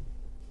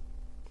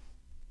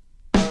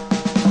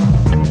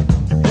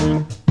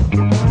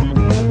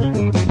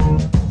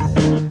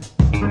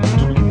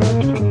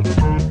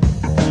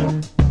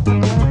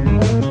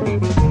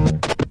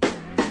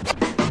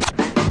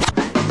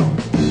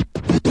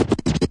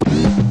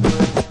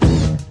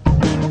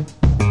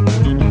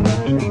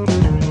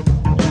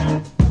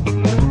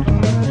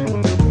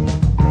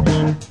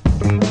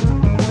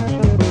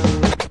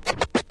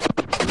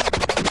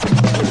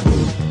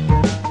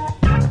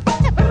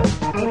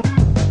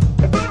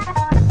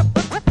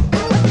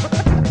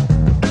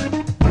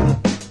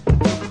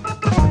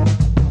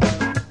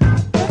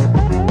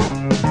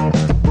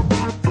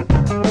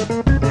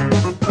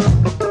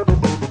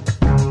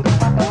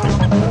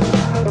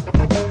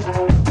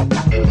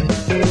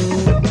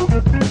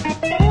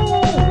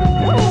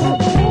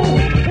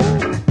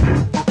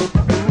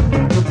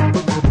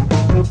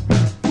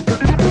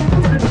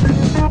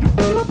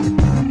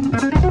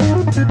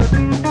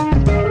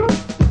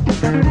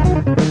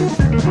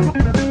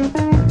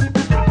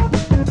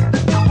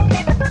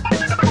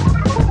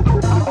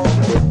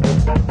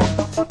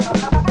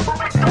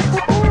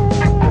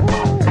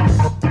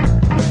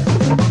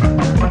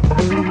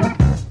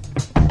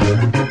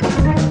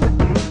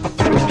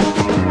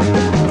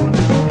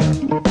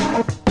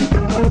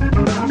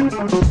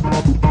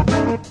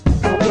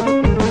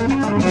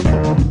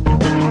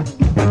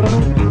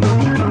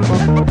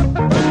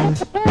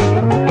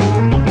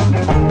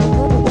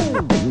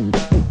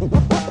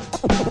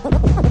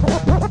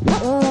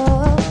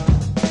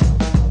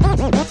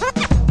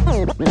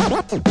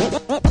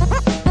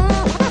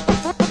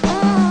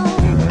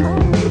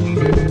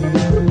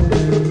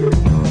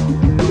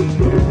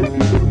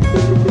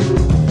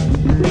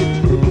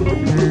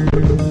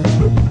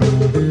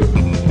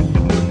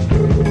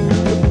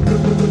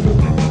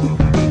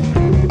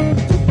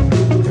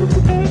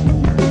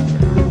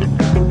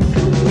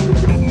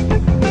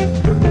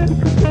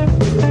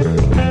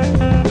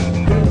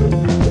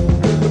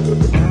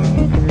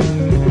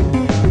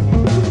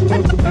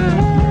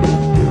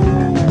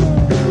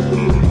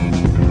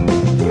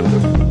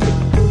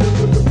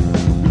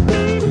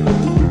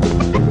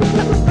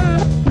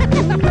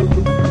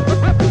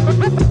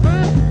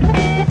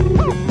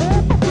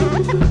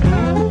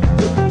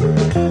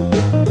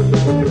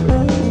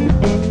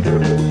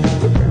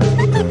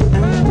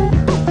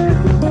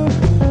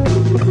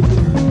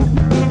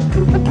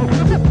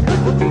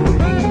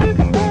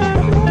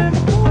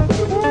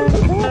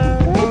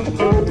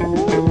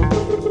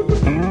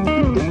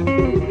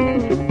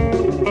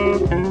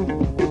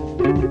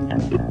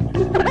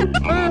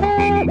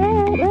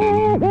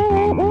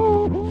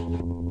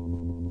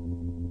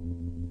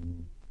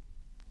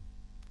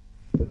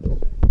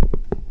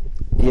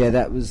 Yeah,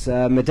 that was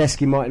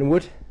Medeski, Martin and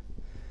Wood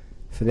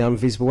for the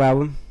Unvisible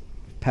album,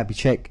 Pappy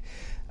Check.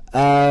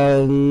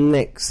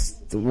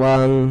 Next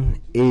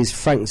one is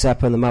Frank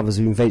Zappa and the Mothers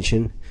of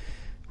Invention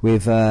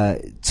with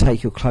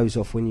Take Your Clothes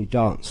Off When You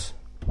Dance.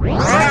 There will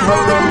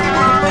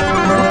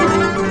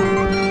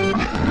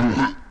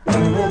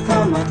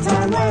come a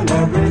time when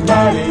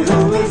everybody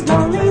who is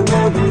lonely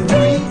will be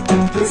free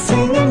to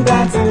sing and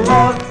dance and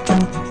love.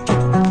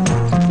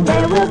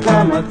 There will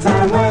come a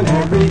time when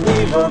every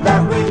evil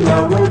that we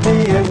know will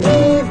be an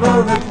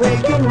evil that we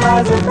can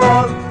rise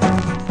above.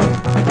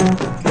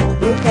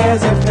 Who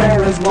cares if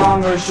hair is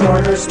long or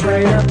short or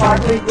straight or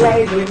partly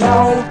gray? We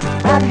know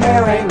that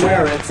hair ain't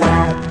where it's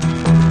at.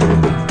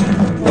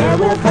 There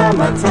will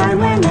come a time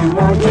when you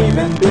won't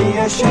even be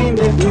ashamed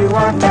if you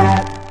are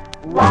fat.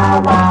 Wah,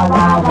 wah,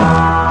 wah,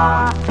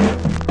 wah.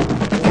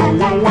 La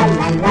la la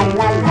la la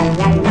la la la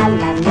la la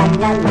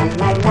la la la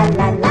la la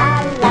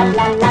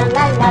la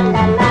la la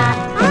la la.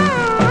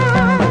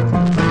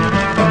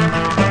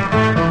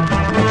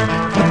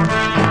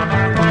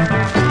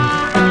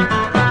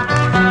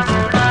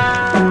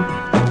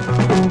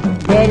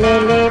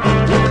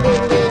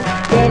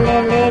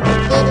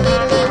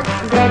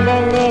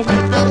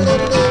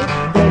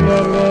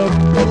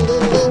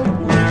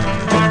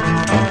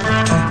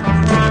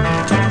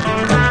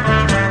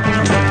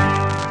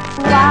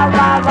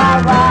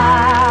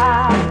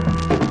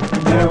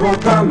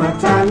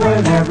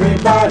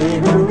 Everybody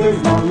who is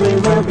lonely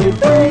will be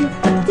free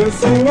to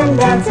sing and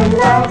dance and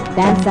love.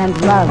 Dance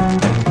and love.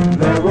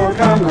 There will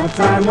come a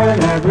time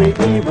when every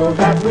evil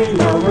that we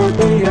know will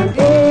be an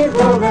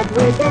evil that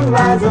we can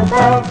rise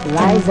above.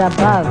 Rise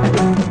above.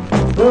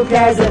 Who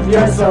cares if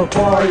you're so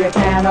poor you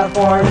can't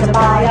afford to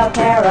buy a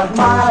pair of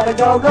Mother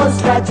Go-Go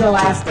stretch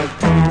elastic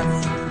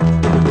pants?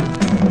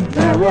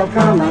 There will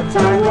come a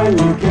time when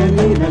you can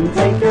even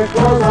take your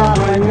clothes off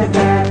when you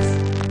dance.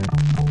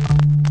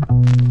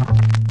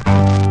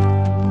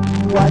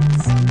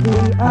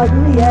 the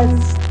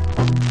ugliest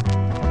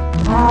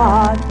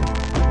part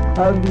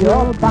of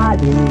your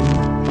body?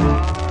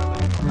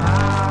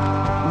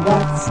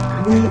 What's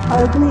the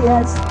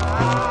ugliest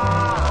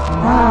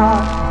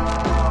part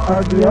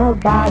of your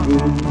body?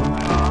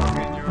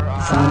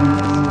 Some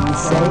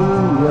say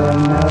your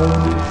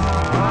nose,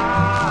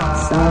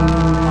 some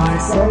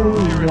say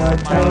your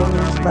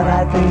toes, but I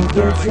think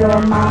it's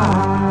your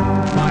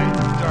mind.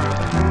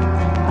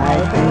 I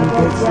think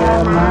it's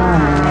your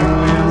mind.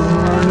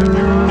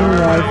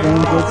 I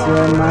think it's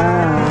your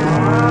mind.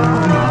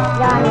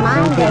 I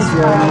think it's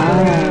your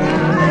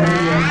mind.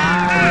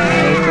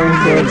 I think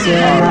it's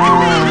your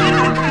mind.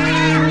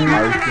 I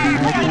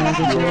think it's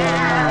your mind.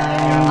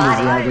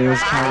 The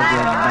ugliest part of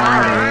your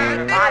body.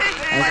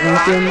 I think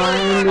your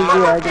mind is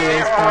the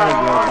ugliest part of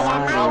your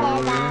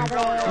body.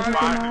 I think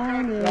your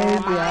mind is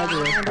the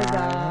ugliest part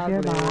of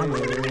your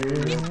body.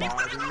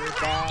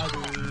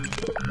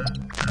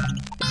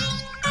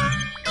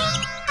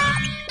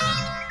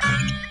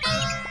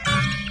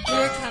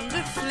 Here come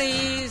the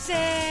fleas,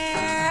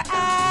 they're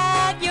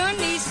at your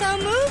knees, so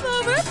move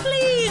over,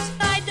 please.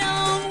 I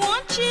don't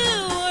want you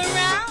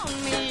around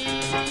me.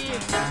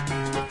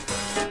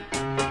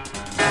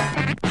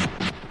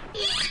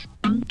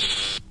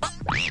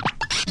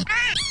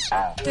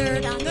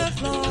 Dirt on the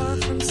floor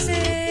from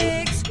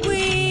 6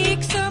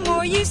 weeks or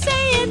more. You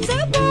say it's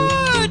a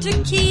bore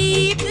to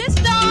keep this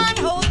darn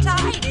hole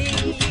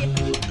tidy.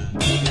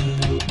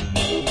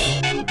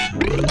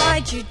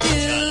 Why'd you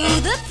do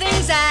the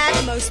things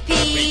that most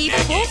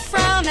people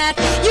frown at?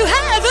 You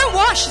haven't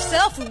washed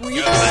yourself for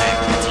weeks.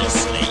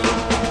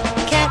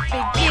 Can't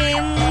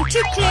begin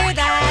to clear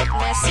that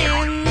mess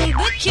in the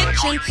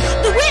kitchen.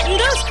 The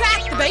windows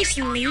cracked, the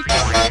basin leaks.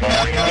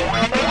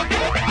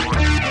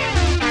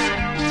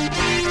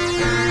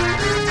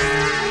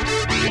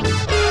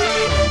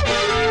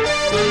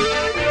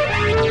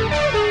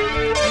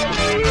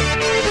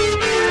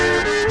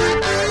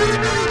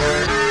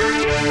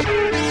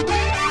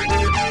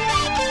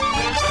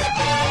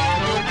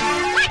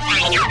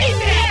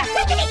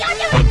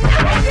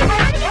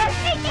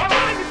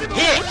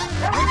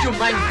 Would you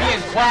mind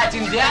being quiet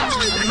in there?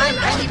 The man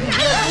can't even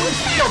hear you. It's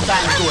still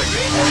damn good.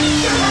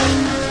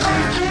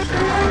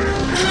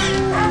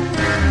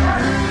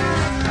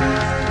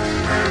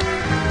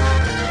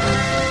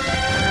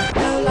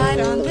 No light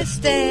on the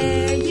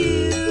stair,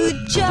 you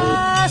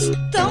just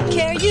don't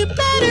care. You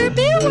better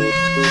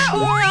beware,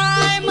 or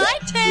I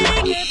might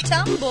take a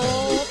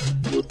tumble.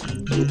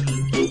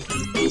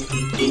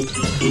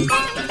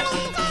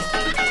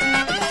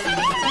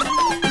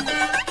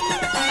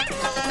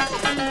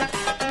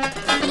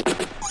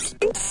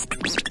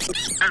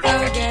 Go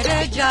get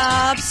a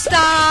job,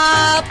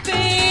 stop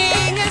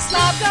being a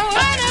slob, go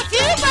earn a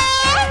few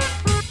bucks,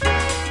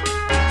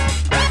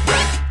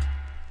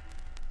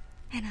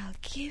 and I'll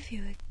give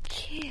you a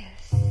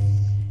kiss.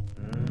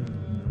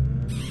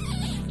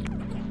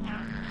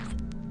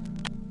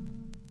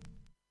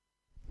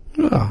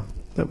 Ah,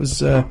 that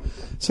was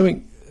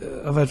something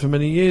I've had for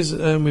many years,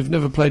 and we've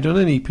never played on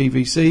any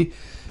PVC,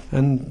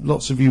 and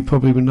lots of you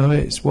probably would know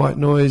it. It's White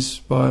Noise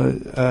by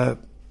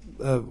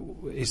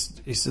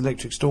it's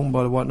Electric Storm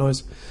by the White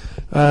Noise,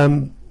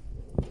 and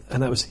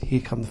that was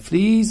Here Come the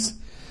Fleas.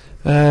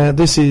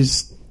 This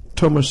is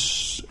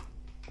Thomas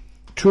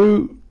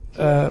Truex.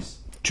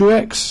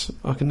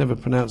 I can never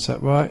pronounce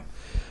that right,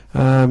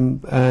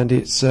 and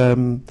it's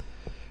the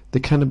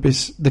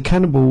Cannibals.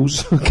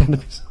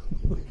 Cannabis.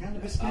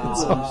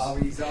 Oh,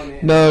 he's on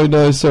it.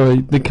 No,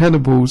 sorry. The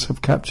Cannibals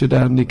have captured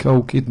our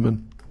Nicole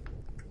Kidman.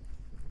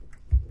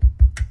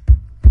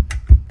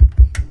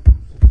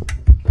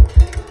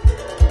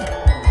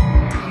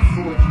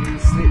 Unfortunately,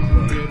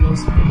 slipped there.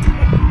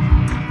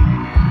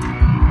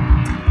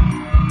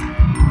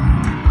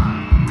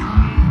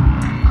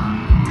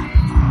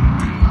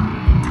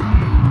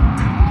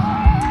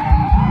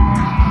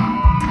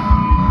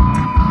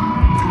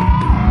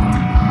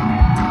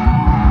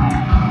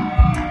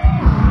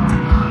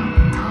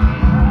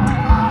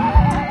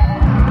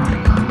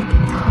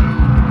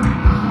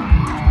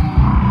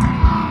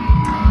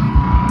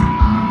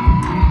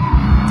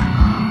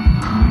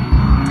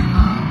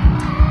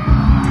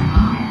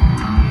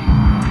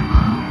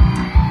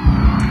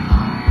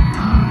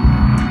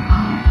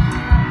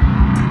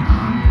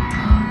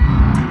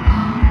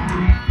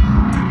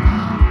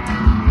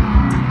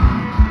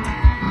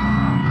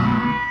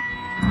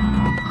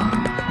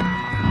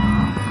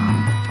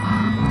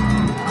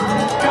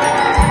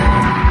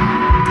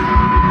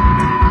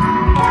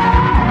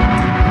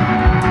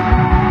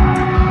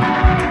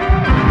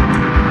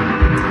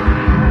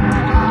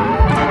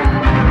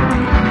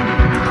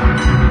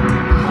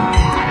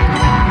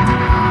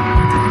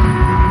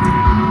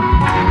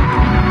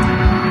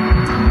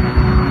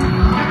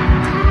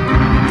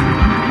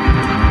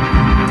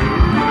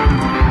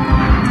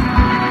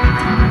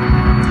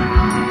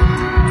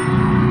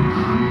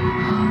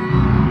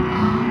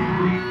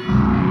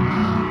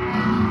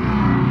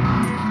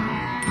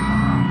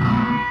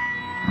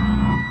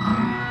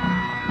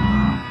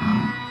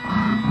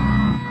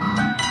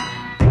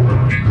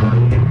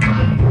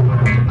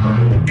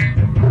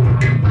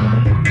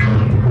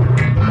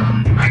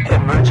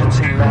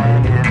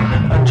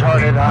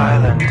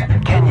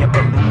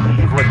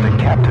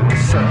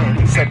 said.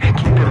 He said,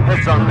 keep your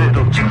heads on,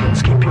 little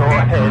chickens, keep your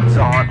heads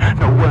on.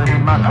 No one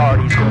in my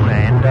party's gonna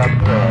end up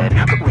dead.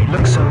 But we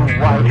look so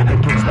white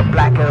against the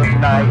black of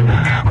night.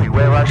 We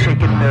wear our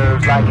shaking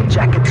nerves like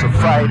jackets of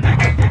fright.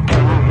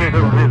 Can you hear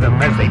the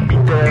rhythm as they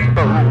beat their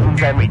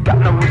bones? And we got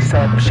no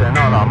reception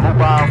on our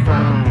mobile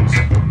phones.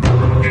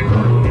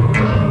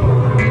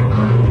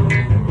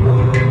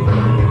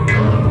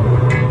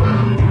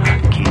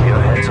 Keep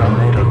your heads on,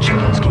 little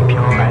chickens, keep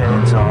your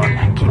heads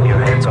on. Keep your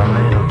heads on,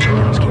 little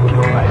chickens, keep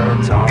your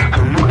heads on.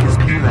 Luke is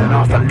peeling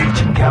off a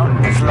leech and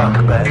counting his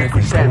luck. But if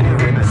we stand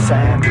here in the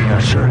sand, we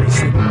are surely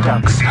sitting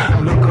ducks.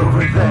 Look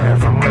over there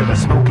from where the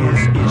smoke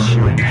is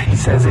issuing. He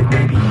says it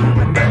may be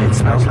human, but it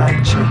smells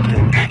like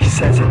chicken. He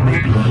says it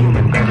may be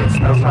human, but it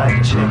smells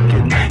like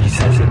chicken. He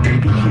says it may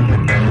be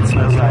human, but it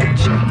smells like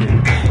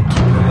chicken.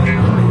 Keep your head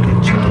on,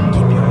 little chicken,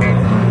 keep your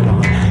head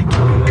on. Keep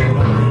your head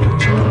on, little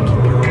chicken,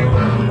 keep your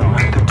head on.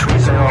 The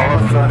trees are all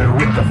aflutter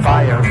with the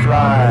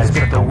fireflies,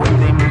 but the way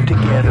they move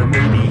together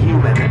may be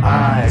human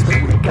eyes.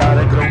 But we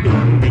gotta go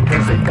in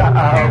because they got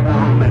our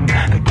woman.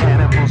 The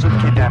cannibals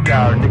have kidnapped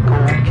our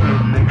Nicole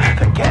Kidman.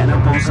 The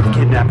cannibals have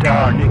kidnapped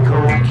our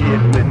Nicole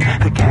Kidman.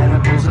 The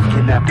cannibals have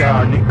kidnapped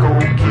our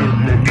Nicole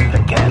Kidman. The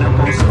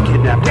cannibals have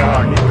kidnapped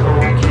our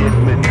Nicole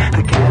Kidman.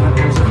 The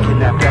cannibals have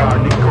kidnapped our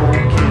Nicole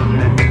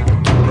Kidman.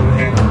 Keep your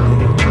head on,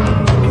 little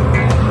chicken, keep your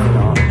head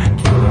on.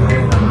 Keep your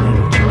head on,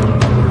 little chicken,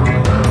 keep your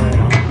head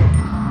on.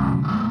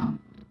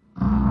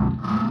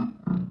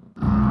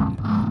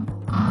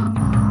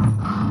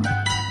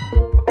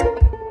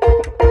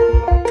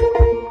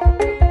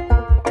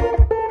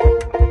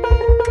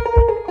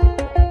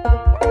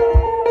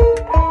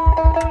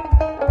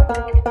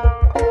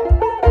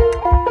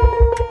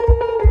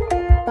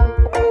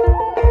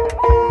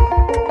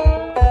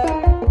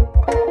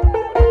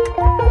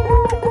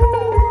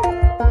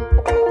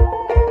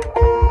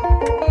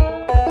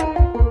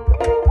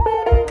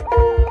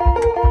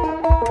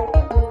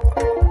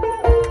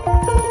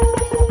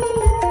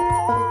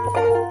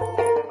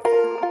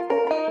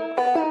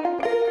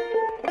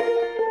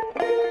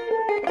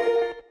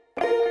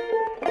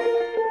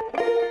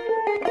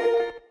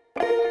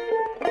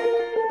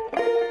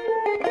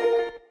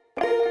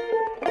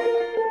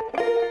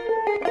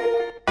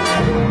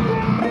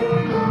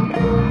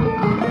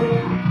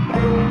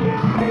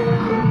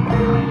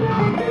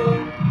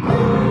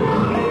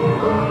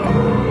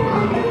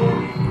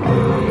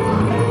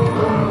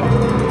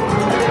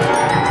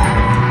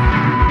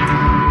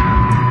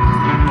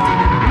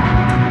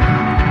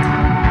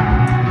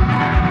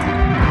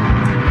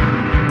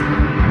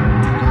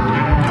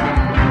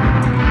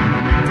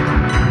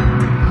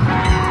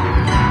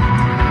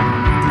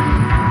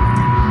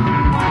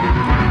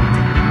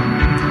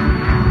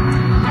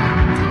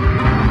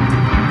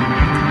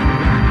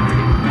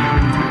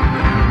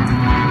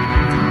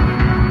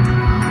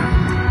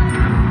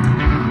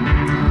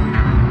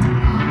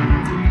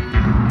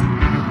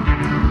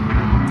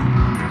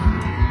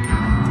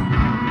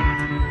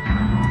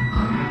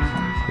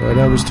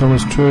 That was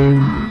Thomas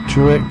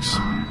Truex.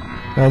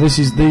 This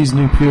is These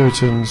New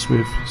Puritans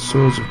with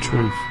Swords of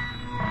Truth.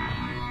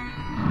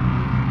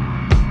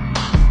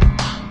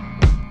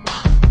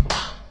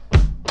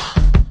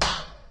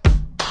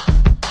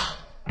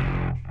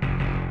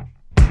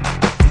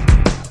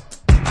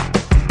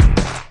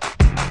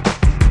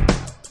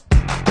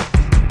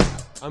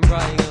 I'm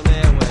writing on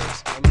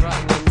airwaves, I'm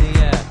writing on the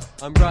air,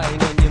 I'm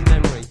writing on your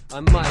memory,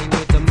 I'm writing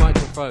with the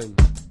microphone.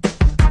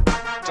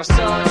 Just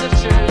swords of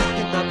truth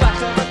in the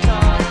back of a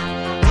car.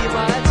 You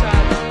might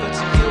attack, but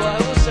to you I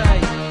will say,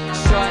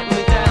 strike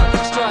me down,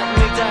 strike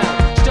me down,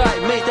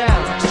 strike me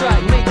down,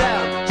 strike me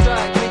down,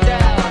 strike me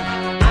down.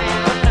 I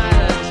am an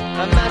island,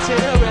 a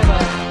mountain, a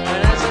river,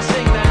 and as I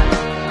sing that,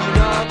 you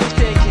know I'll be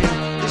thinking,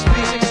 this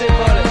music's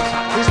symbolic,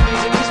 this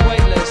music is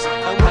weightless,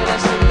 and when I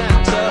sing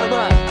that, so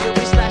much, you'll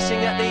be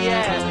slashing at the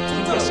air,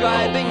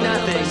 describing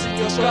nothing,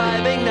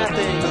 describing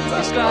nothing,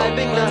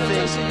 describing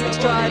nothing,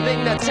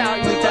 describing that,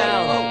 strike me down.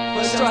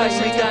 Strike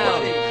me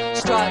down,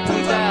 strike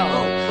me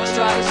down,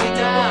 strike me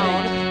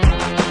down.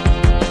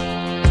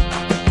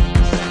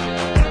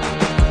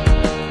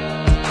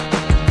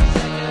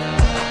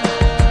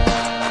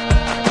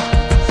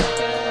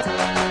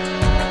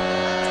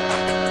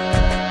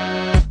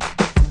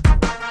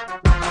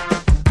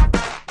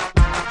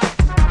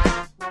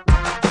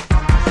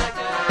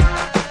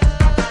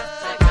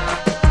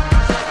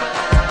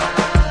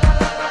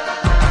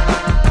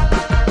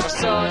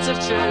 Swords of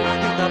truth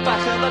in the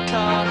back of a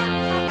car.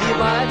 You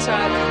might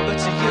attack, but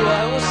to you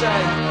I will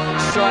say,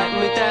 strike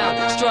me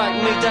down, strike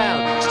me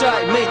down,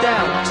 strike me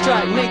down,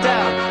 strike me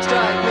down,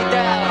 strike me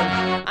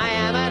down. I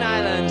am an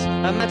island,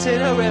 a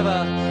mountain, a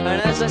river,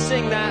 and as I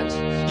sing that,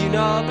 you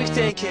know I'll be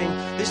thinking,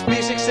 this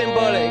music's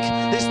symbolic,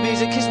 this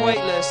music is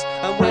weightless,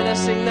 and when I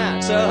sing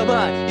that, so am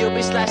I, you'll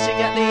be slashing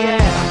at the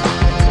air.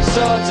 The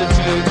swords of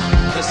truth,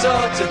 the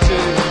swords of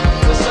truth,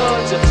 the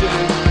swords of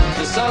truth,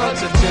 the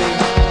swords of truth,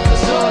 the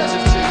swords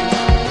of truth,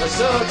 the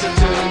swords of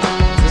truth,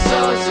 the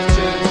swords of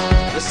truth,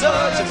 the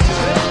swords of truth, the swords of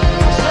truth,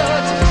 the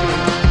swords of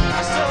truth,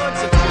 the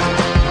swords of truth,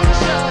 the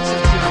swords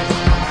of truth,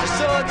 the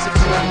swords of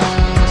truth.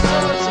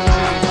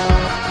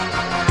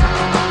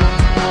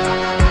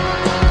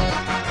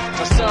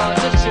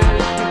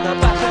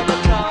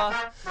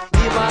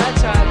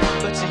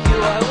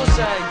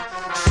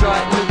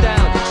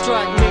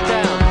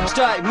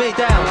 strike me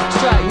down,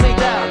 strike me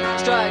down,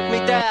 strike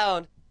me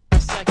down.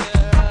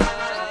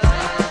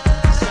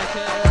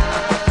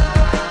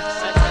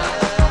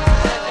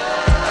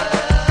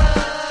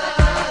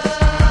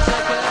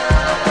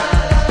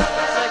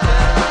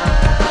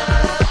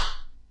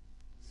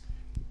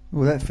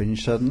 Well, that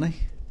finished suddenly.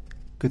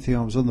 Good thing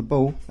I was on the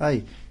ball.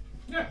 Hey,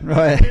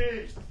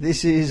 right.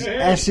 This is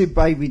Acid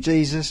Baby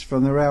Jesus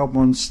from their album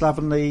on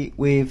Slovenly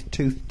with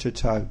Tooth to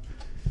Toe.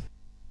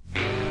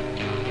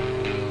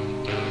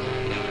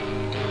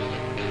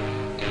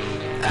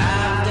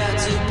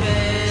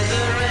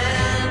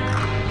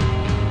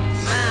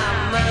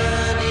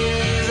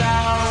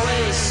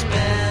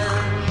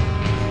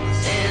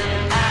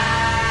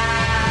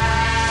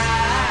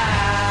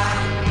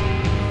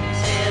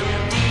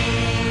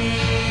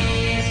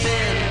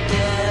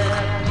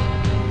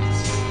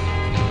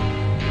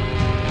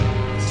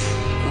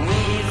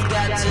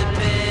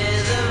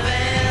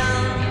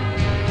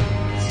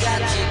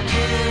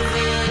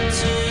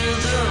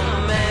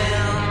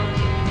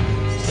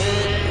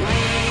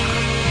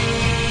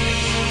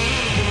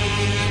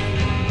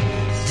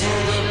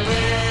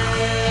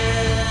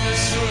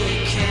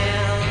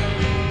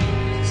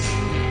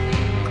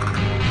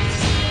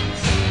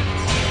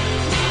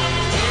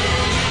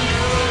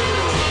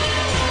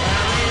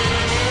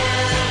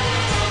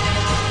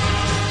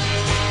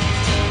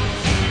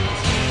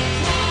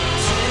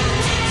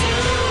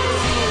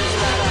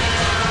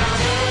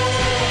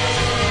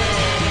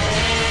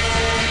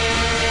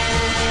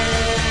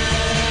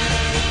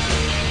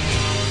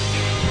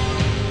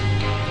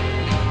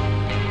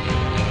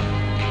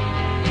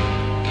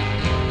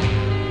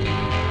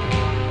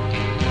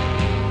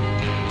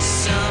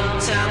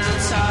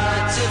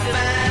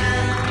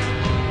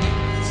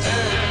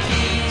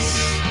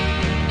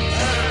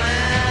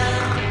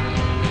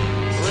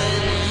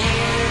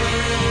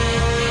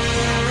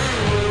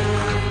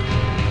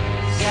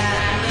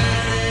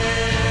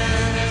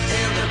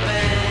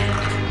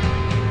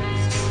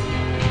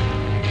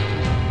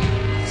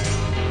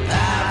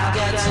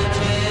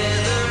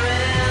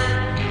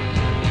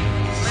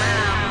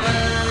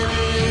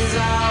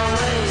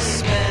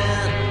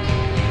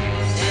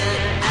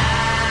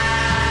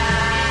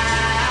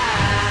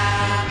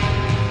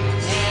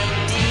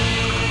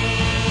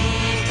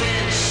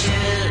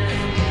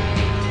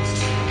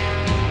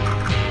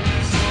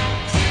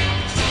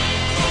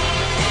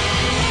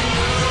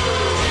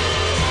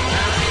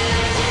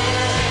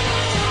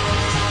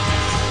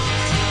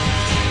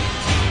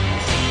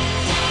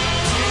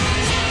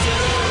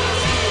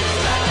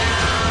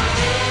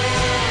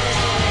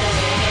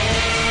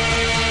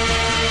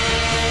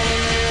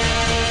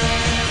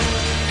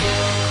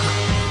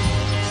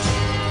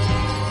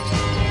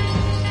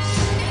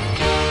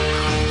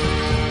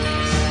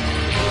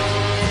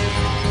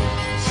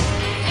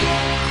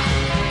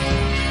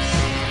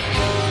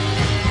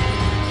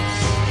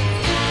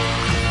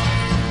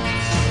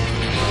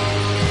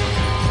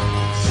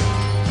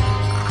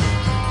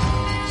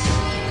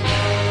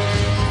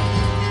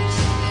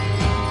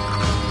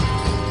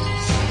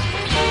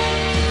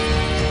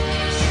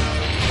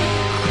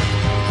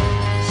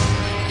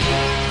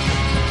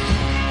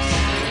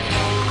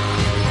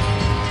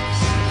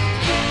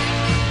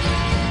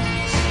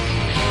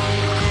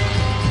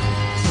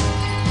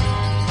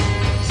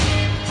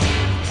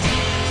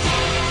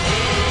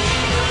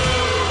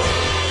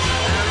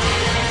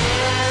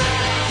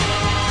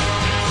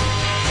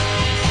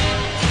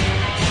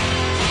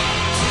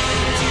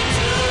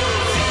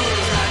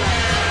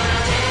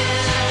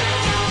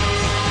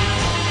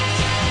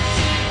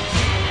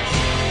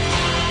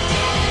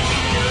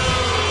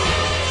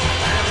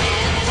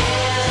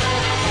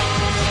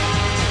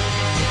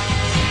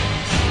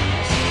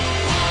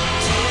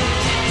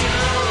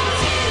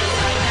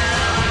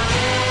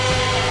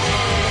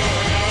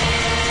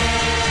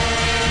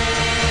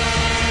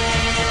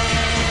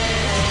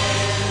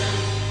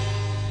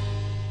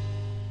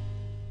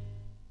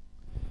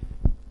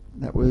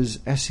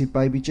 Acid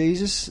Baby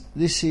Jesus.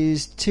 This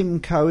is Tim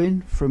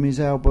Cohen from his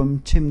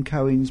album Tim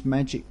Cohen's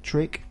Magic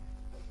Trick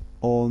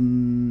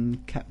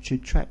on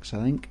Captured Tracks,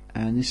 I think,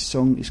 and this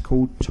song is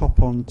called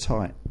Top On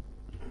Tight.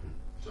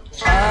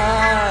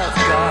 I've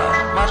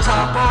got my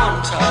top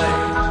on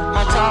tight,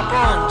 my top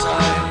on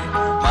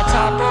tight, my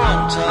top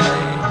on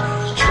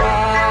tight.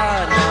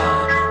 Try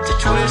not to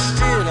twist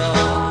it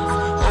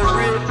off, or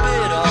rip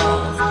it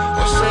off,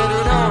 or set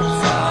it on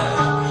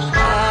fire.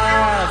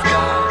 I've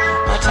got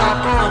my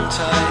top on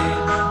tight,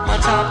 my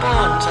top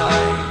on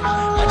tight,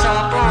 my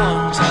top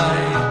on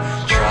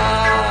tight.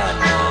 Try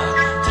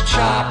not to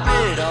chop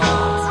it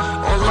off,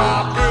 or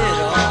lop it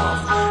off,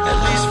 at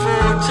least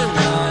for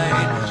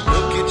tonight.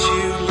 Look at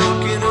you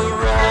looking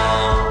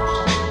around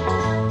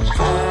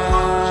for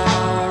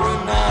a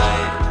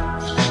night.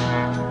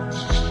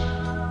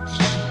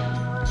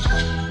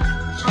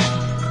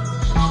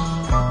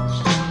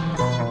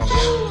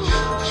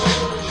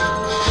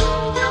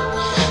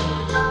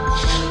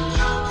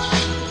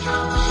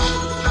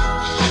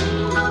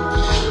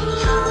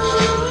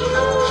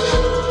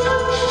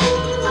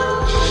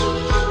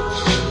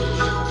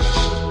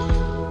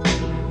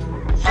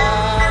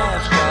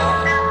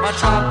 my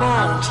top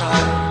on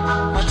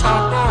tight, my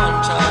top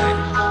on tight,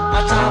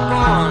 my top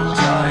on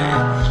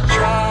tight.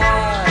 Try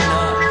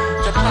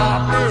not to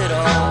pop it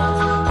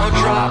off, or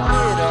drop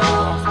it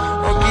off,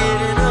 or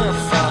get in a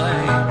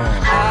fight.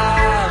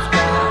 I've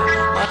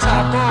got my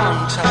top on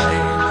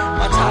tight,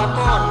 my top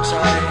on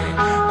tight,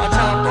 my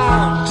top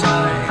on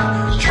tight.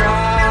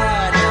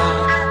 Try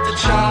not to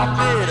chop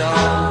it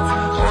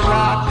off, or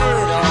lop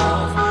it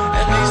off,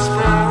 at least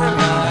for a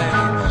night.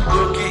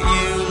 Look at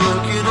you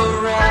looking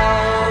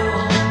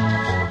around.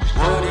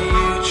 What are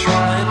you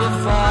trying to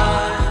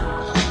find?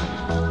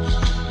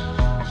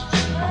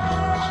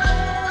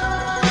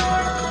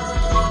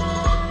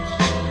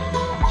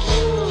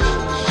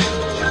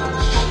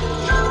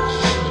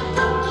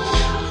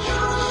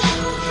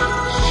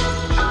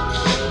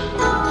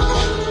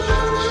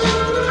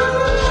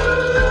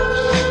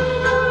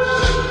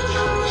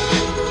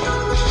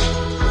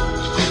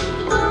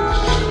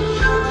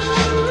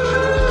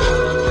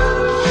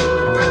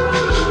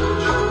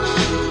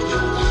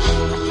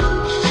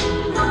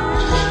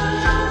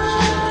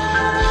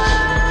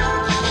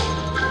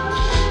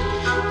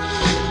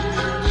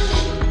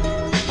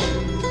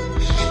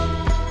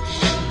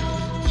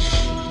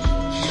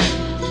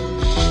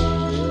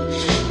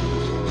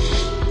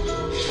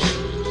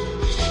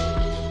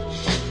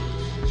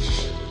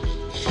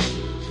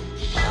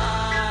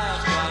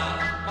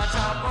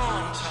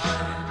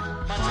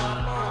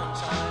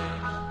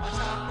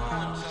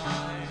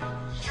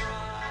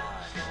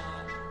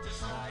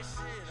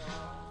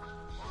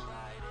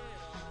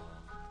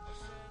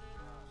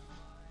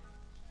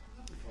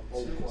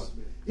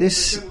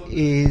 This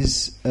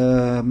is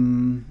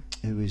who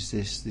is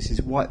this? This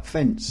is White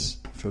Fence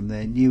from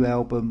their new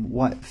album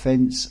White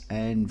Fence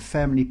and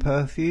Family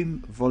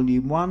Perfume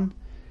Volume 1,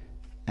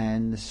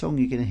 and the song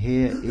you're going to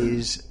hear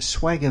is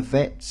Swagger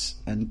Vets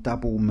and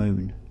Double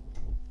Moon.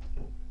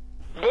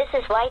 This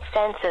is White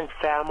Fence and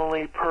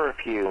Family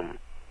Perfume.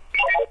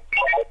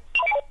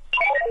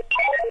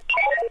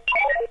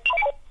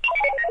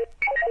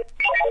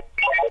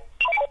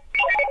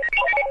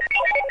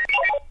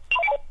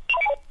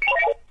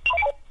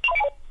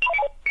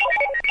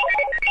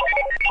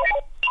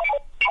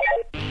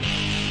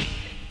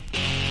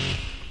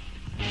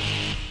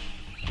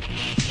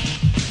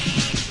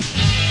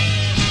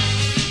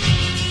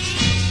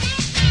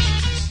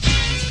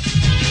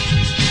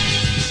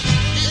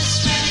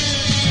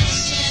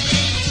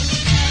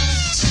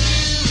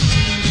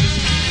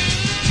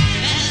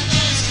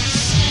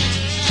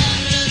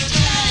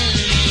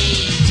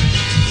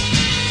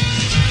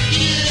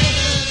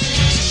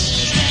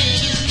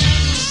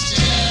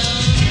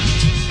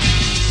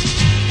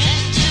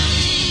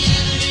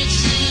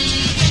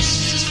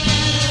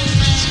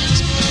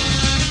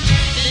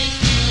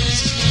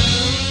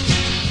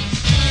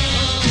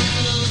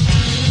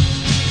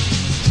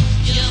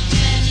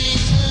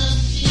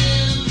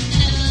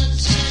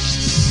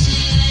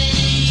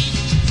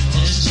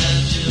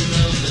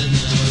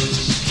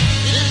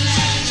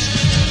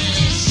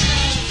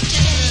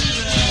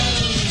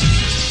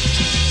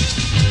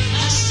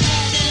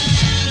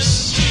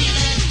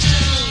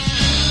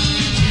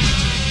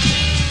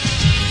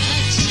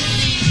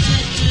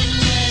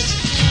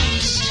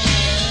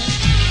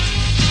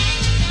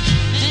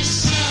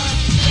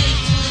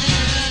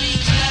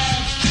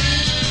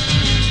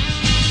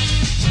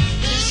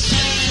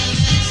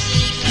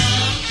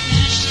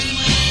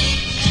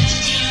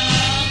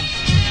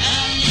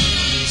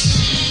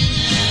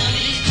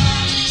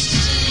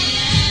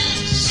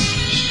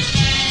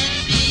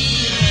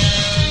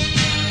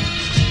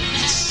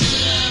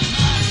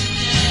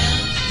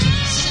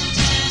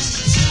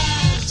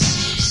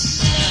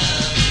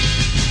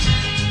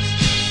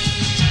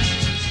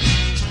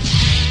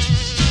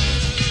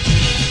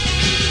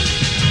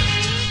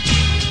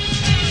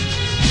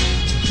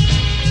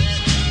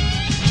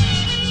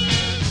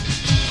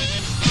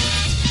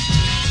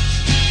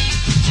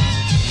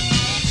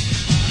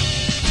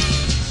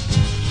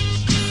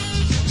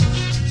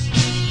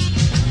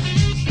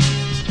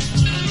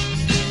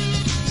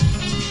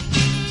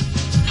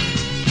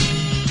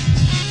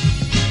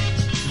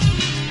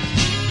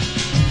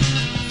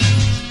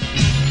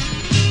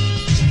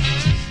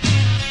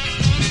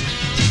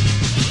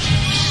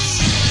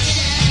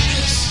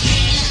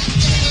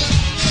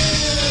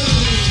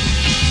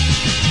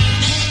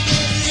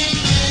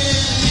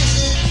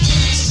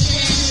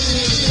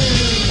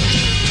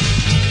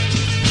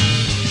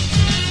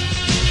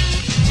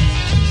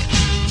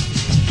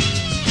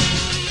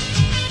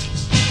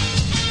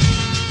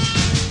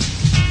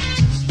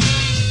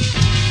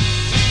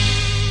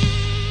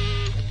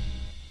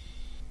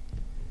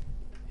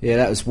 Yeah,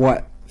 that was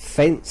White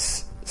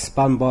Fence,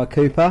 spun by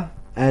Cooper,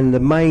 and the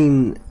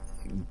main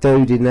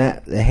dude in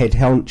that, the head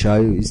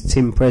honcho, is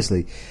Tim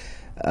Presley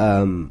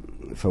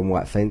from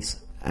White Fence,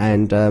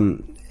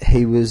 and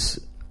he was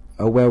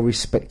a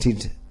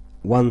well-respected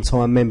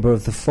one-time member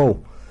of The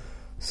Fall,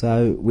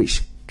 so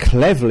which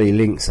cleverly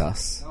links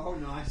us. Oh,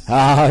 nice.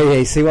 Oh,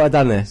 yeah, see what I've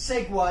done there?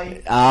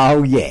 Segue.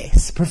 Oh,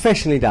 yes,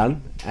 professionally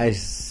done,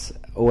 as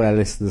all our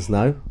listeners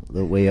know,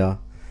 that we are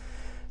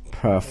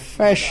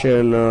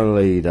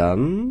professionally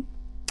done.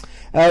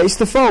 It's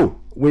The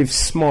Fall with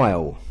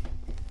Smile.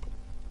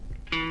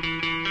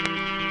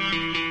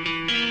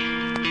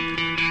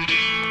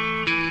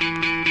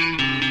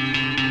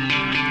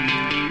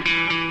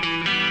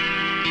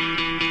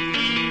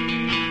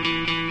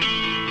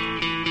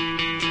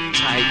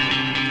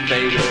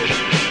 Faded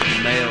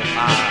male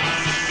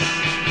arts,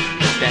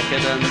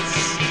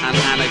 decadence and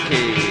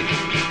anarchy.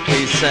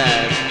 He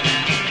said,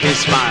 he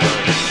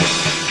smiled.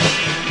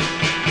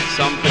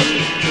 Something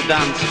to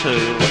dance to,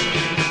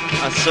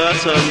 a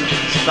certain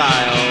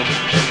style.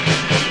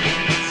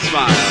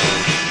 Smiles.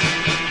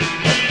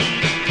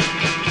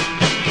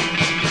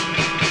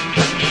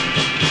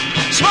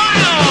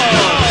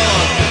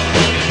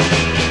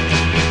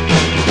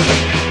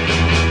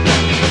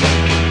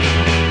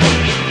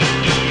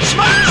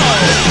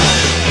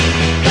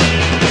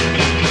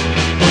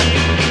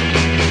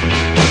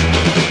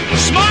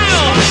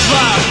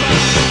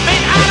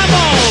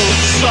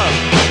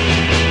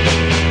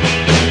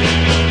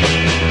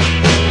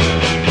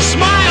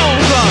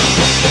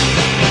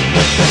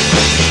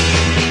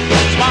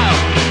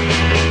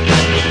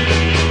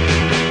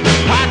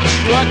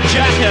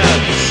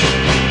 Jackets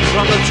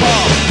from the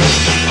top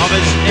of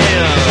his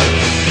ears,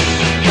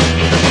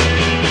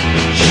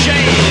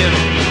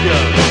 shaved,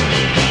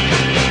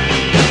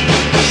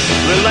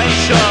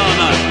 relation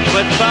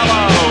with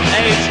fellow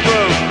age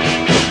group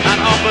and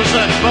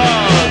opposite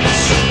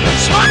birds.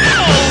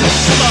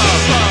 Smiles!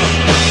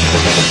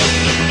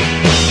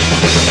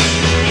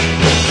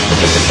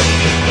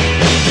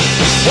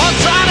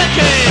 What's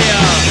anarchy?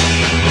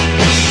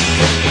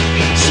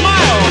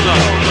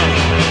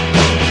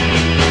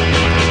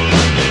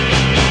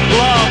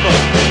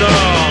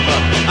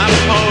 And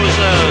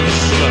poses,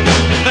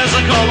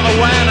 physical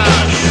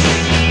awareness,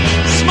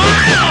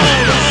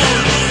 smiles!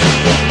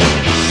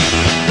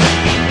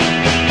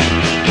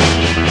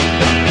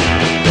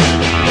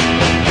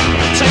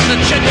 Take the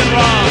chicken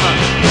run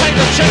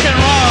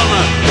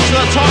to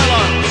the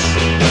toilets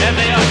in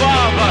the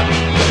above,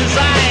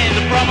 designed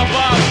from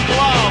above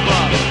glove.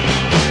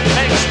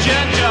 Mix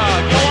ginger,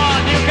 go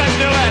on, you can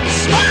do it,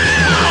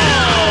 smile!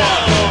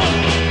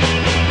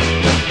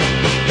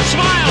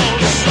 Smiles!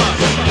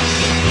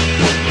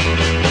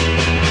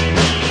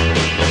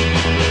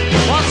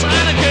 What's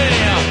anarchy?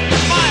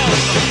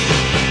 Smiles!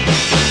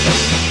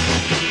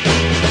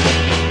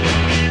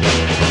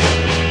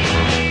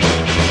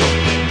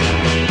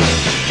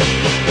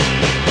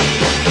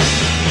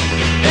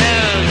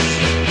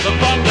 Is the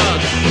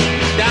fungus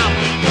damp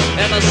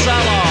in the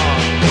cellar?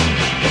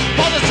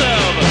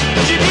 Positive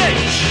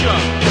GBH!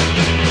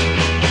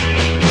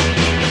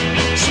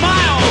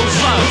 Smiles!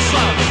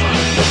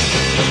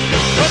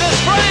 With his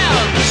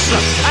friends!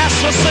 Ask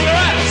for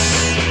cigarettes!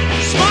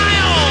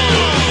 Smiles!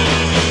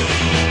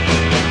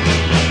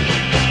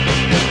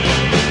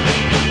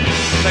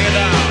 Take it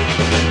down.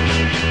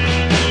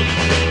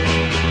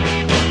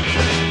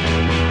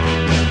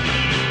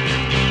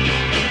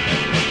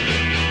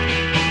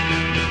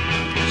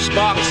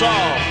 Sparks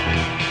off.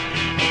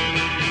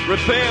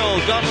 Repeal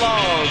gun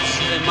laws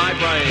in my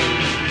brain.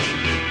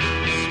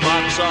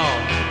 Sparks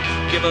off.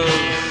 Give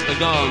us the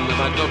gun if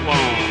I took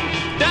one.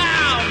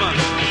 Damn!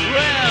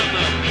 Ren!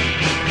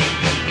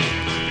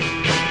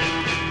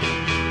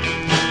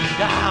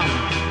 Damn!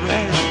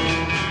 Ren!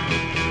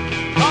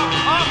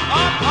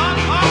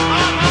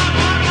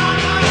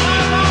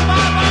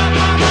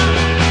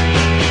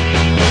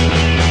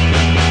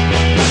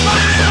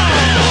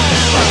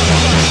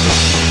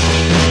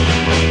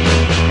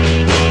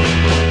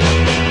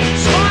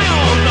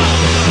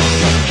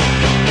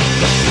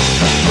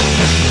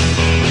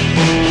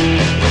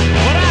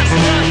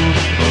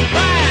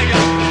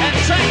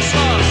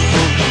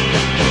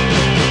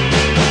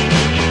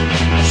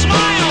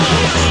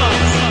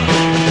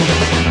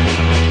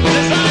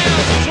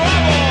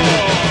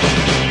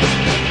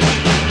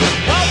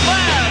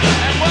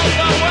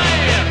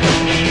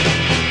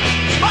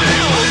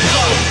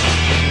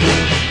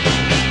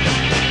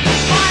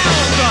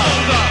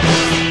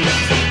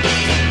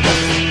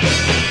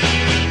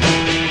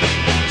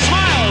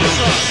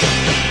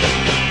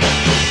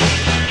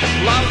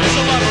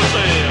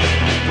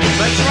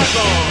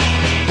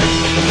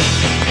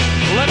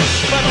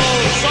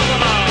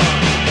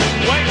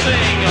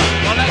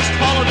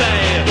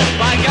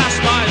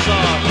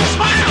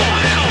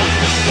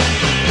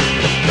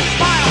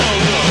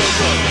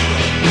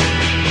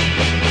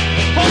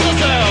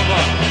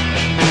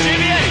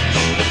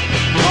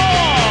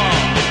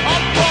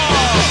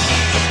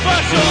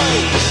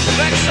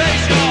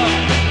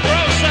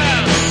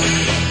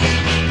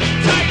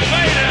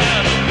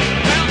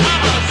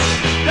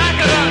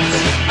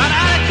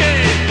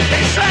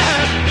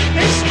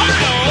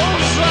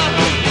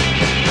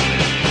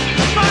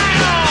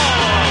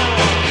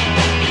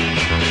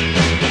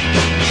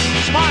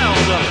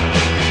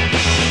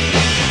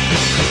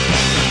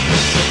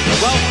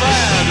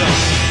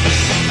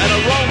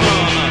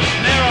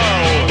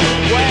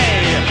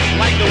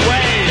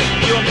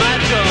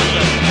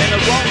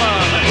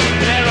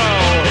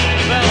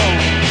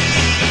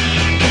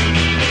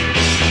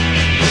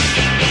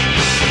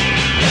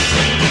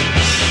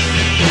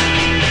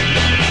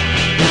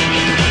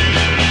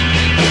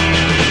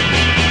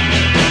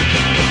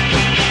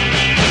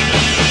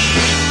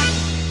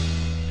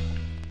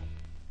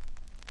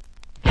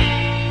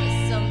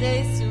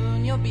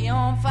 be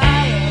on fire.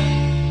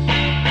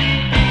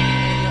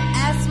 And you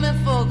ask me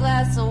for a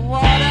glass of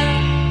water.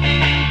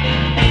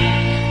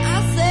 I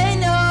say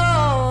no.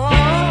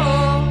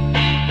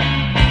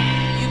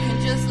 You can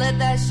just let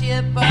that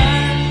shit burn.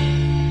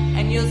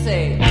 And you'll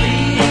say,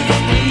 please,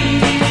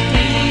 please,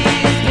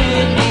 please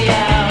put me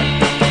out.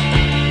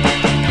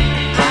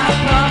 I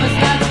promise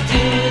not to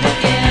do it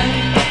again.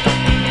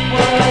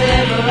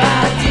 Whatever I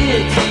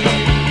did to you.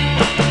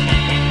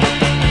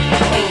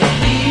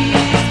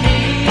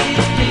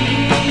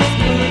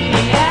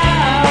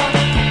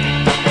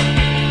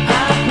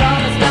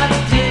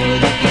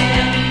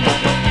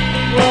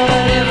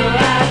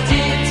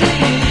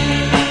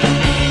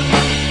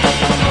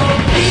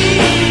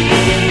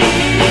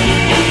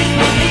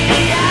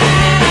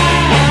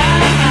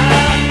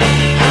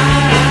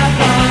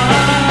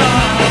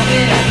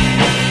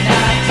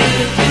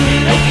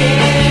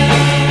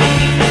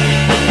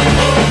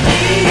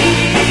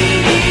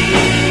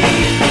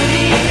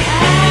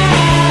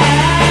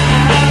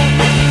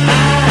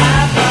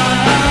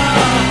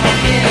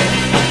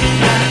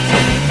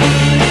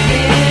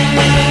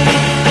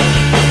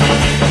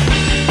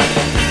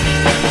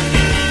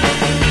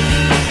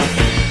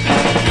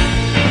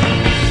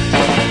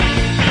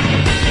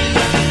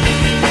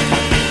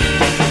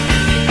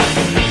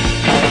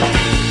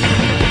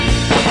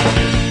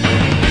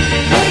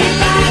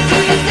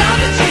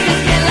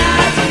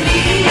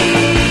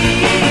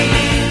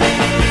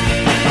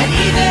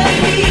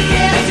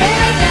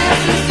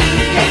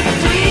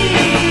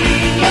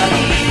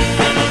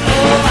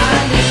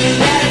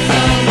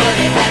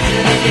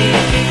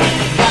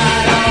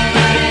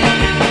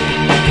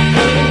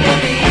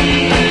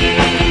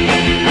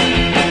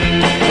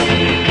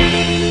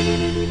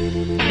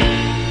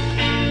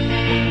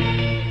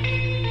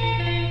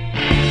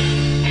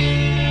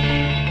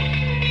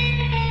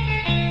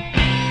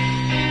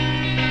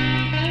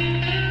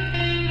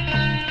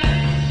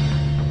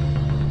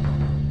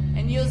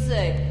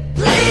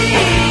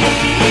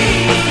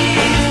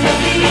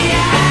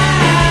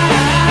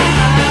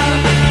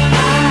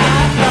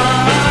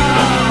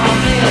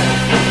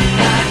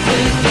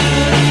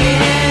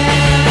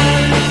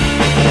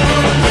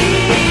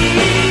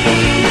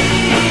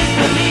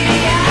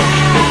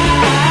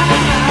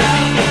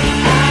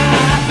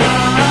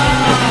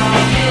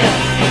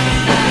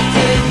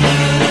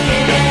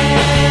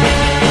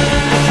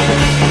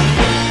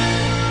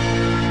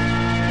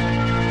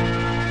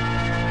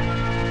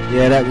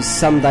 Yeah, that was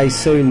Someday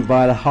Soon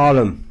by the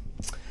Harlem.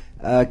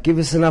 Give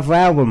us another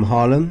album,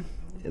 Harlem.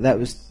 That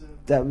was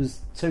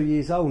 2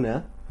 years old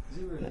now.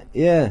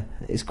 Yeah,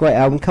 it's a great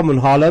album. Come on,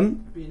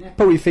 Harlem.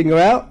 Pull your finger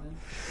out.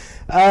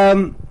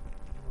 Gonna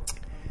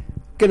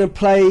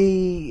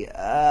play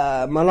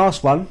my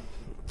last one.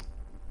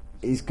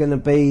 Is gonna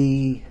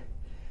be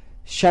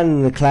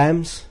Shannon and the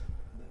Clams,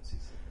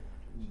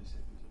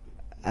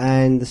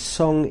 and the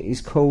song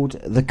is called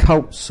The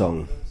Cult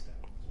Song.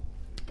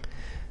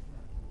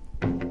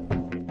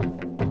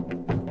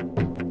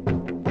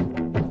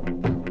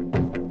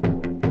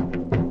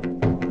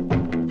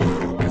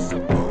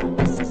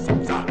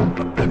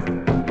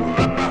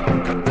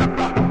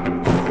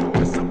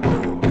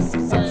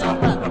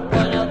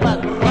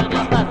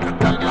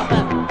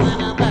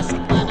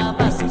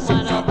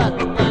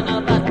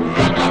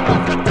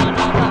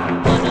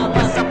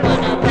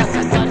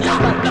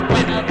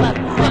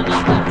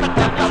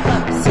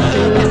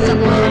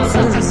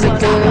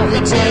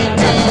 The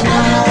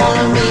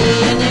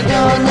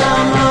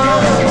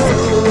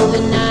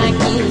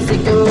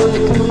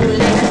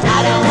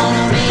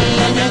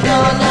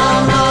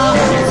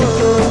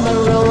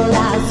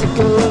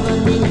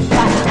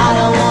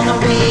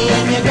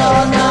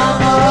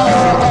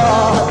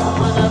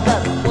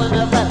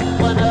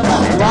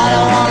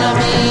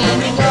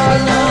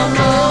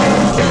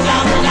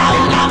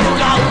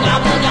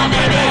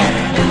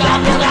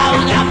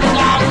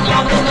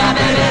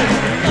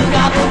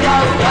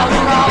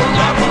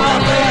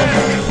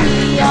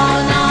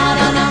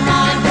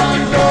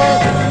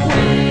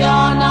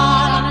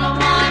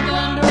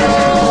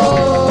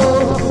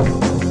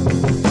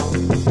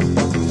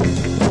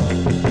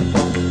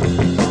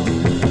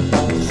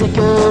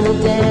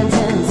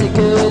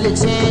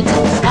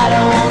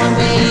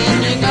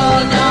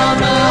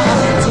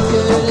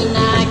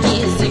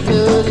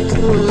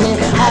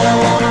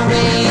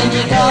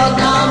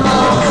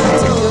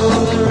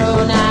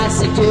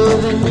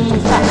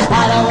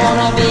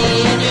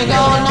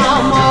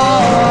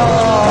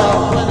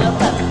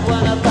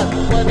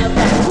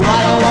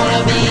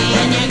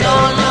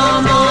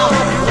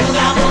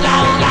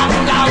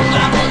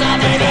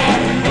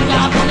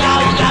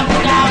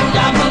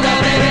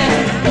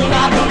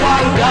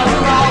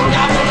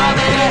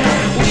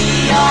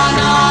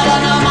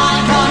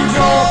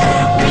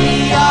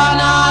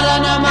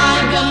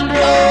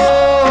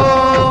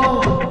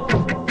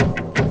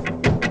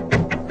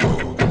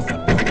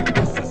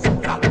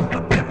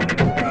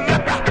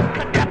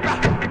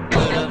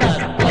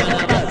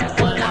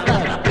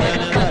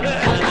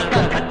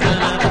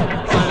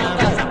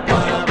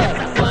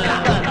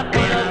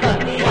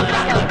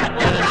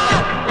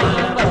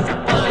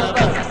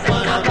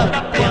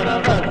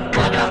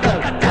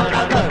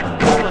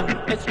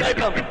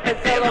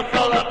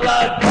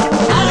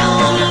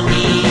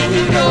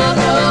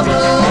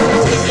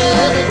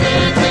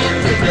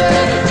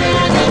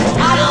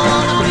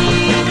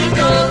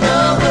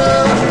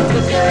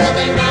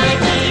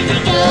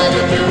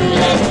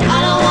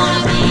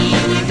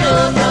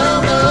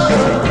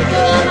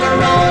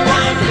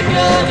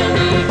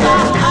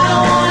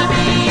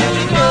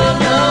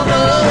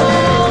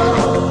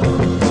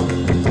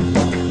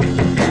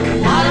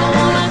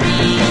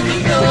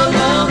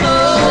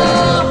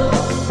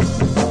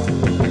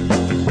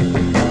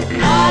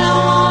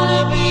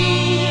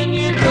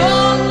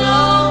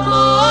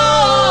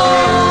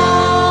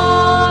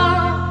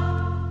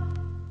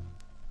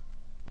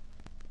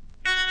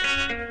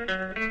Your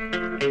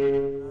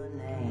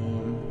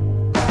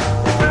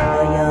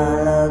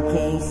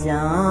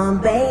location,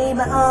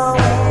 baby, oh,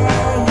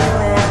 where you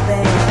have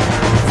been.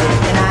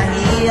 Can I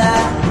hear?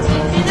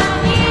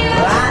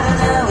 Well, I don't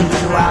know where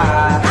you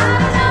are.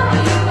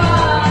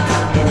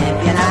 And if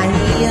you're not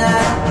here,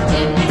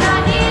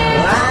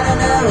 well, I don't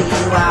know where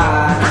you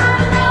are.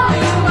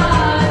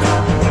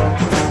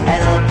 I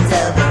looked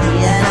over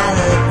here and I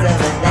looked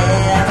over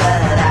there,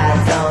 but I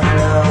don't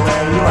know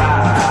where you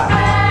are.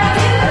 I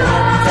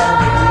looked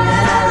over here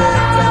and I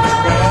looked over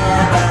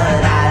there,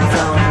 but I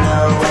don't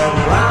know where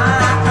you are.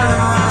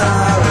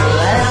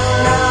 I don't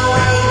know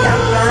where you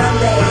come from,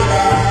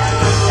 baby.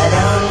 I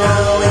don't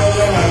know where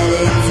you're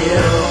headed to.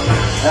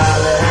 All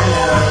that I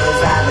know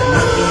is I've been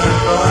looking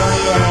for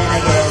you, and I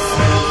guess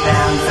you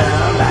found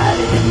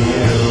somebody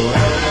new.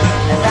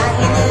 I thought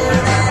you knew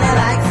that I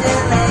like to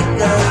let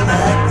go,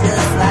 but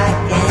just like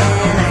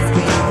an ice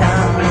cream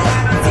cone,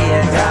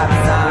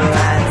 teardrops on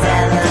my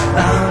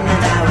telephone,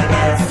 and now I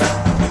guess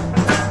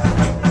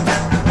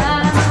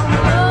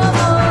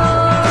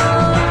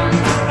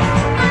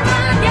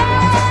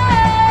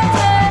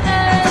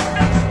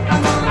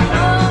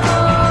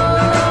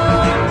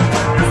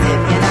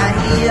if you're not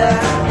here,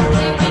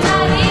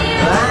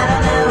 well, I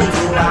don't know where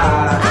you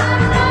are.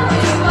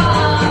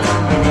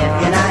 And if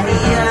you're not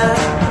here,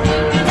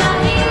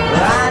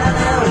 well, I don't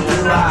know where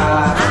you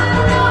are.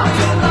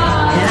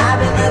 And I've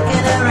been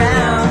looking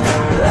around,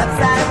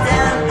 upside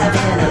down, I've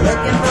been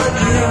looking for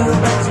you,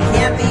 but you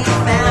can't be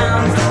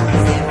found.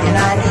 'Cause if you're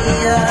not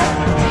here,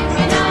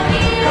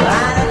 well,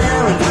 I don't know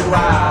where you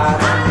are.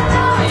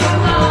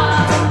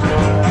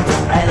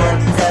 I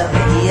looked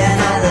over here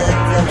and I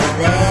looked over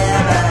there,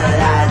 but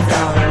I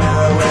don't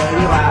know where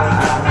you are.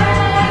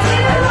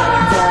 I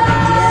looked over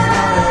here and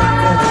I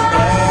looked over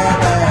there,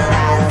 but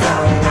I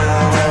don't know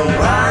where you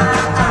are.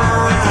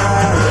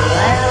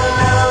 I don't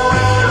know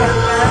where you come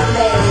from,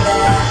 baby.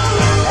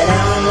 I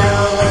don't know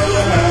where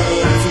you're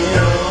headed to.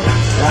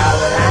 All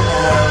that I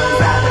know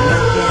is I've been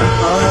looking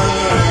for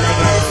you, and I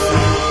guess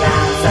you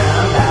found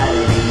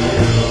somebody new.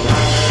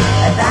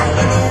 I thought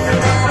you knew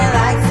that I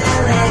like to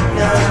let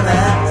go,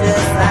 but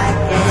just like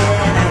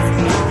an ice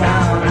cream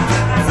cone,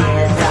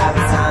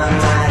 teardrops on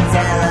my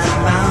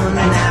telephone,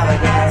 and now I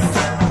guess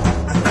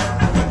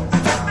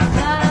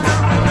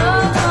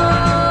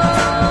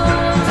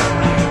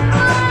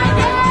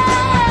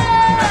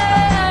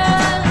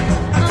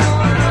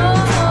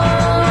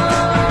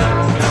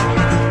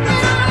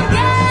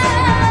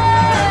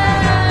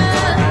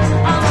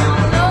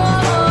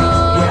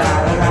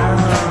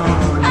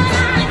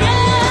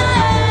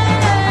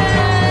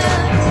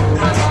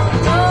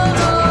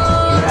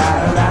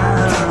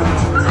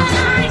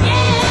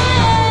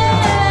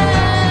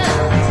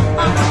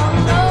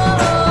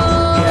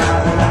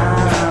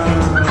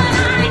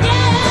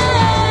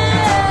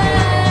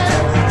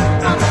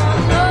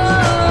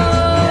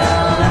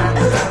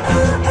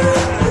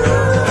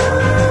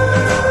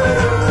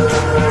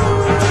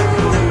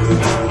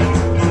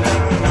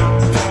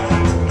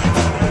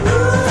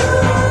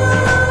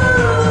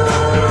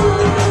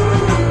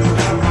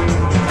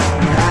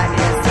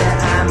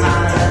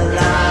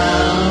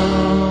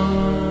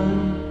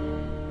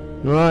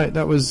Right,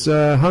 that was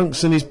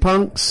Hunks and his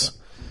Punks.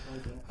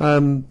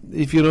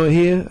 If you're not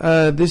here,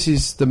 this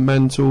is the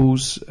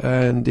Mantles,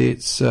 and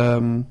it's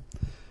I've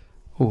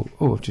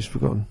just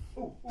forgotten.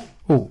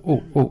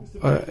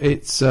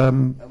 It's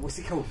what's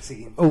it called?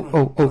 Singing?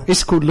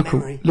 It's called Look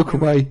Away. Look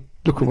Away.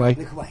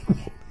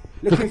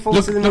 Looking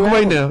forward to the new Look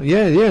Away album. now.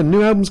 Yeah,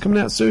 new album's coming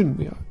out soon.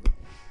 Yeah.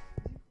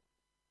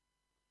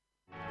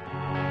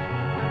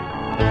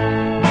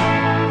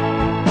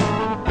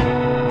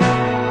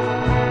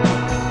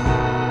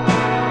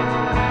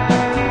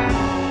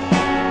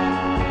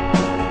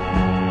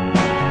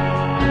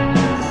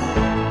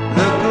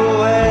 Look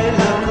away,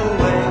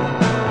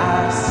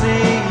 I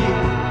see you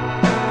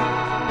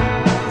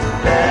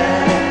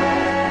there,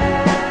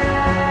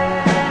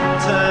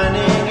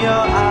 turning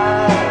your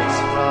eyes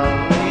from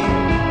me.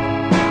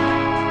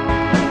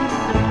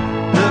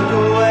 Look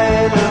away,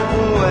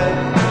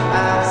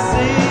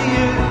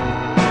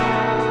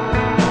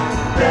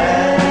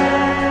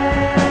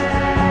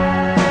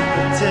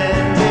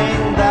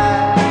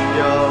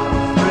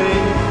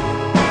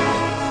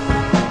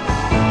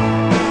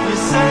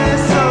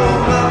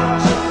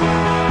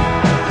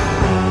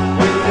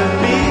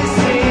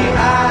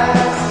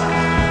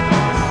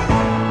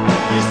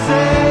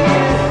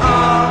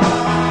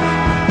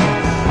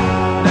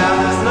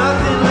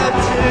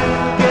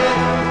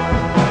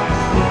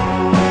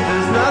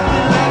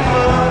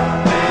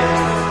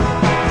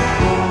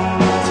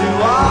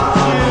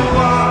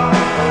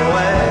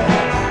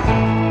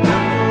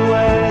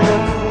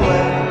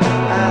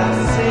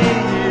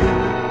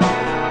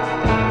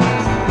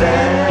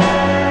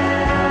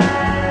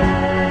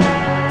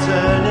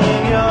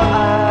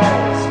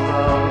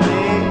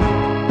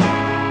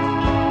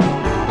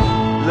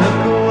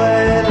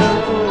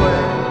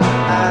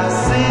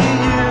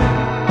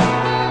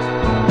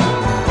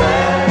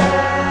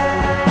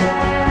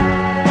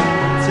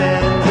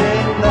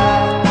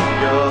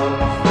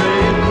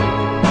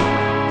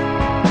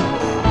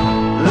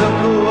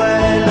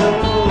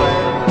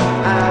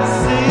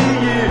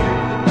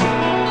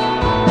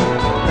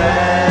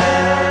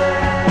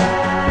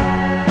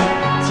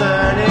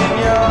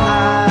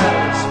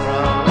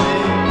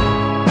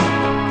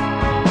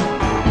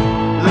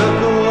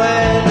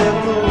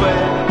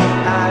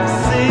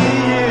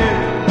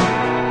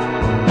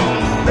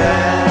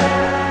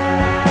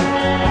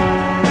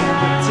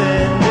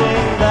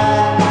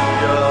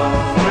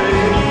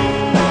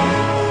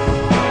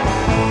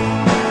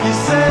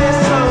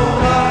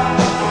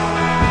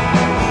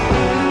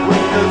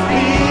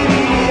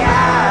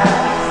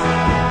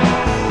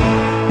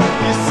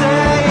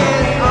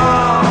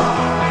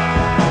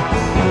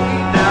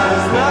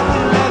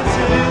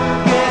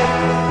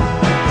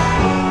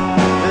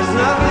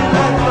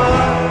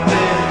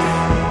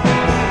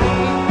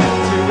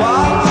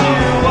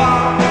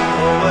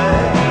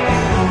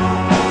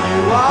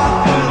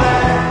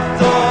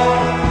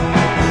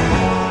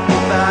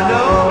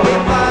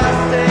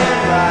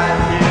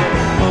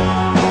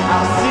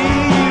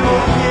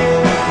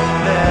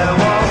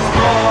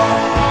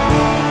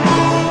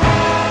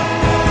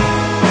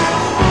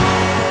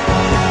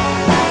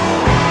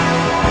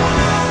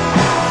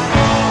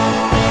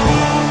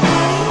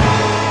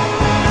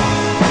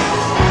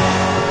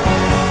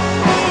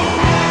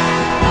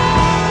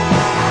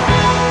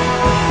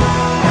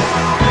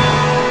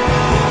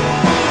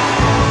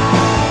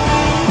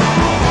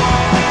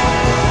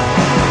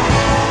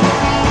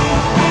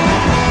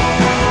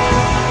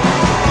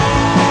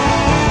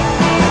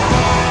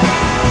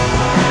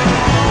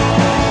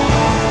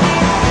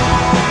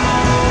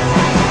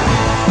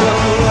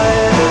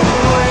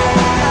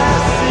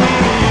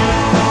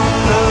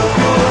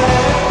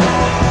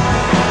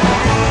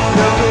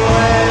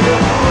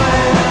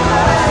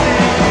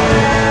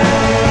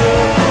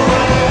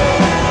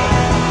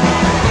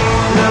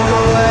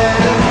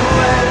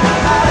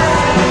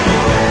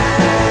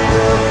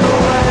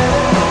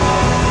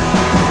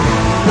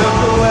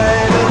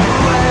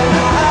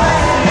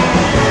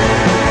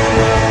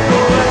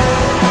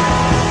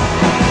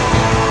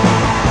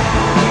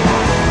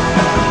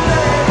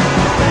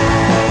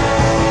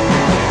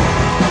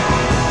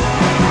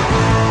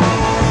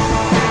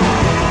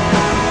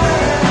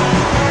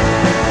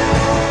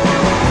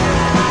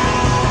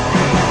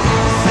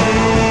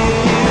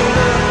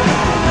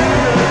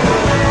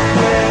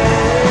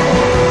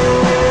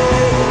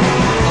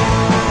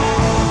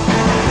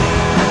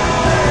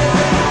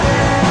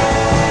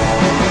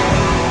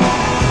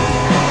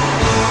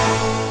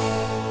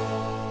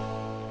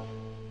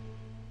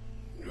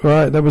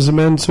 Right, that was the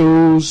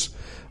Mantles.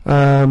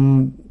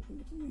 My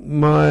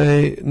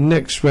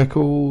next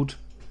record,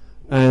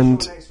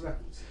 and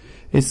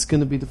it's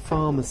going to be the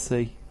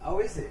Pharmacy. Oh,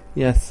 is it?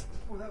 Yes.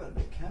 Oh, that was a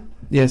bit camp.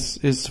 Yes,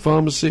 it's the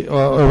Pharmacy. I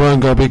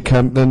won't go a big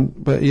camp then,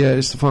 but yeah,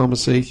 it's the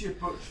Pharmacy.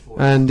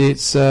 And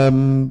it's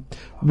Warm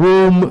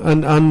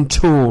and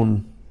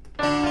Untorn.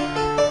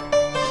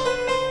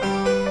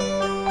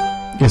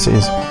 Yes, it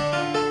is.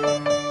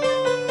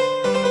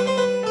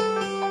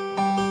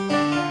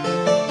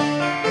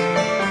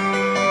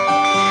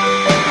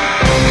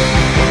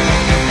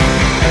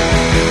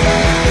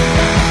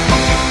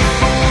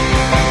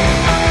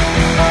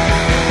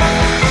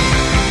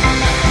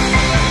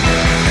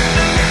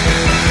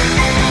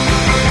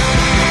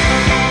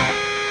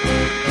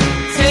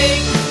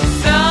 Take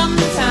some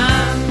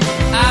time.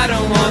 I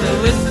don't wanna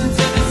listen to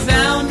the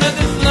sound of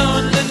this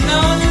lonely,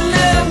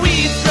 lonely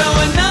weed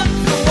throwing up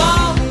the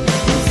wall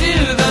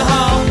into the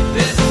hall.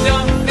 This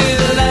don't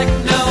feel like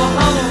no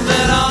home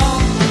at all.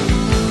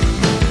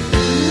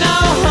 No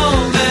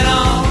home at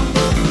all.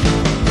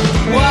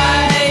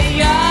 Why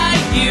are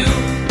you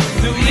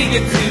so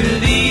eager to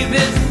leave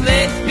this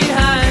place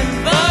behind?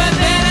 For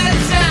that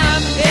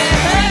time it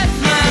hurts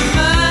my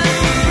mind,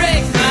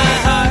 breaks my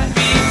heart.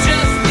 We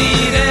just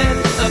needed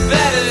a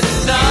better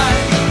start.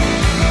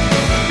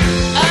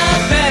 A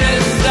better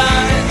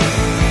start.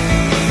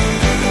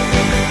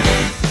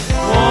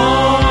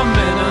 Warm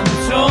and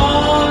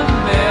untorn,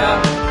 there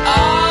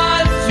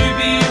are to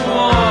be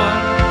worn.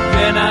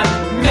 They're not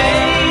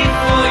made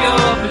for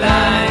your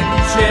blind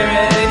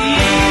charity.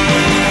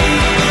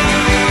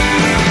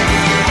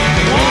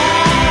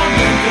 Warm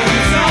and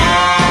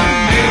untorn,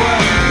 they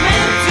were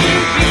meant to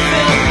be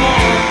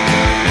stillborn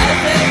as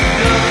they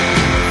float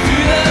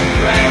through the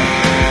bright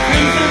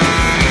crimson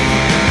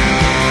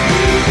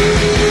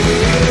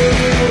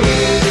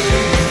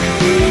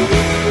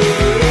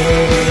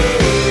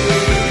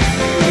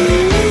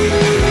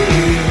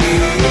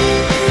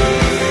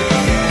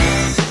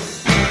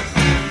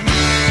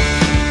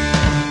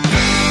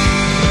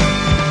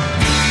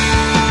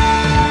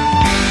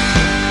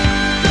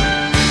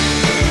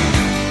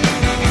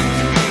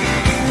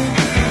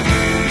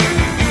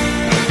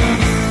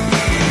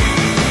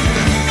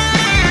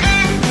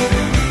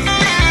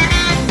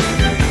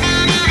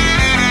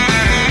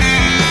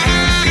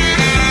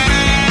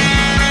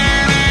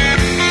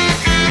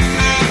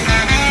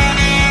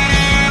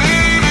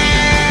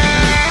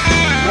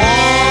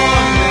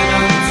warm and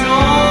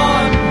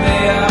untorn.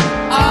 They are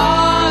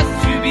ours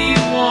to be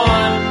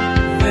worn.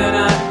 They're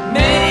not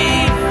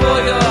made for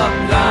your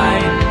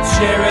blind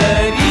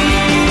charity.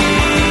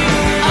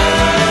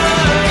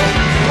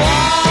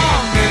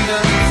 Warm and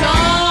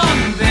untorn,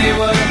 they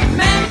were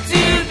meant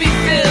to be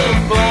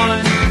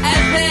stillborn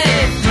as they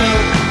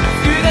float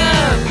through the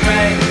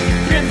bright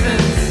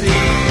crimson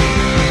sea.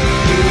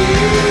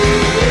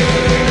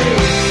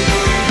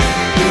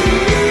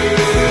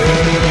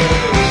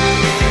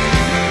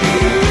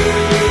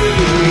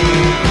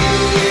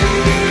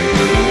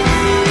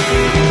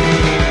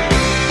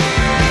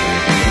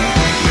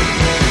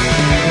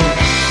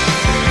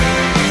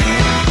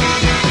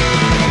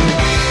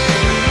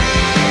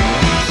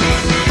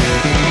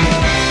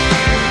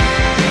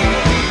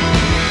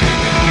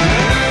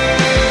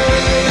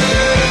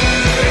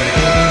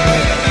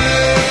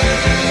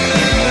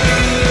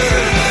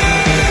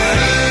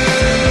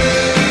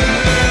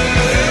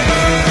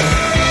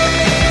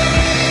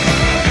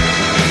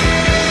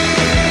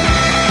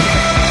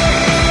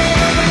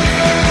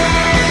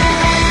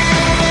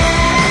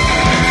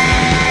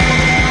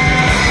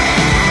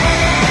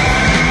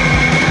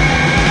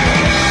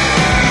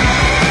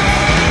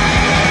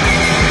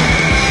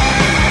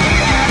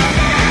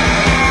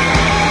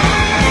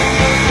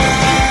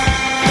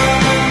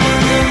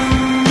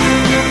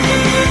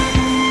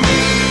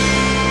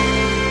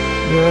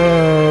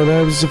 Oh,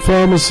 that was the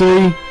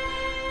Pharmacy.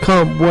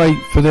 Can't wait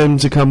for them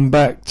to come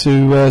back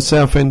to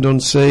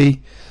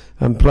Southend-on-Sea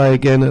and play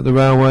again at the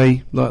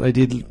Railway like they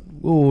did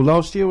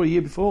last year or the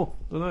year before.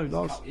 I don't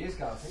know.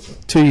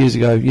 2 years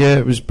ago. Yeah,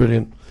 it was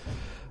brilliant.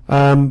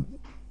 We're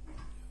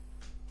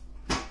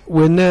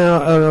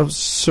now.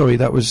 Sorry,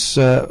 that was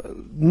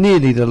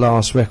nearly the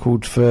last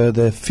record for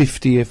the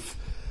 50th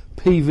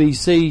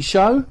PVC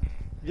show.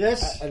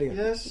 Yes,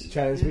 yes.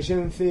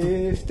 Transmission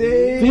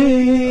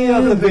 50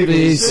 of the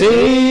BBC.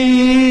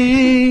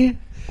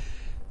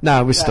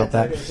 No, we stopped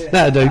that.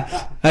 That'll do.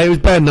 It was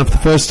bad enough the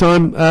first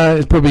time.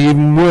 It's probably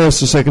even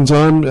worse the second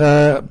time.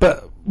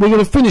 But we're going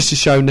to finish the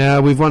show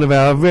now with one of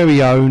our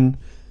very own.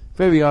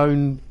 Well,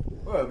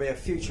 it'll be a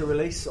future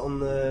release on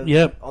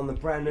the on the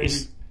brand new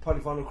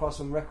Polyphonic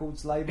Crossman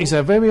Records label. It's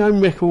our very own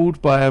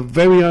record by our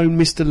very own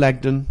Mr.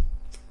 Lagden.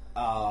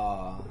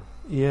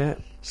 Yeah.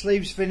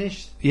 Sleeves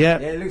finished. Yeah.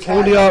 Yeah, it looks all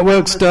like the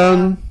artwork's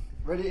done.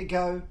 Ready to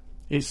go.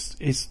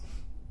 It's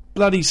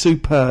bloody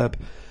superb.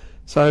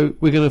 So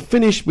we're going to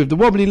finish with the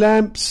Wobbly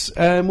Lamps.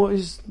 And what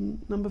is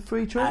number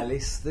 3 track?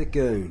 Alice the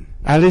Goon.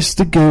 Alice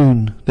the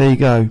Goon. There you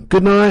go.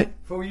 Good night.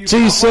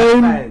 See you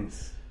soon.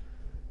 Fans.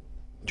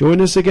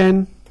 Join us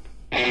again.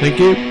 Thank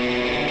you.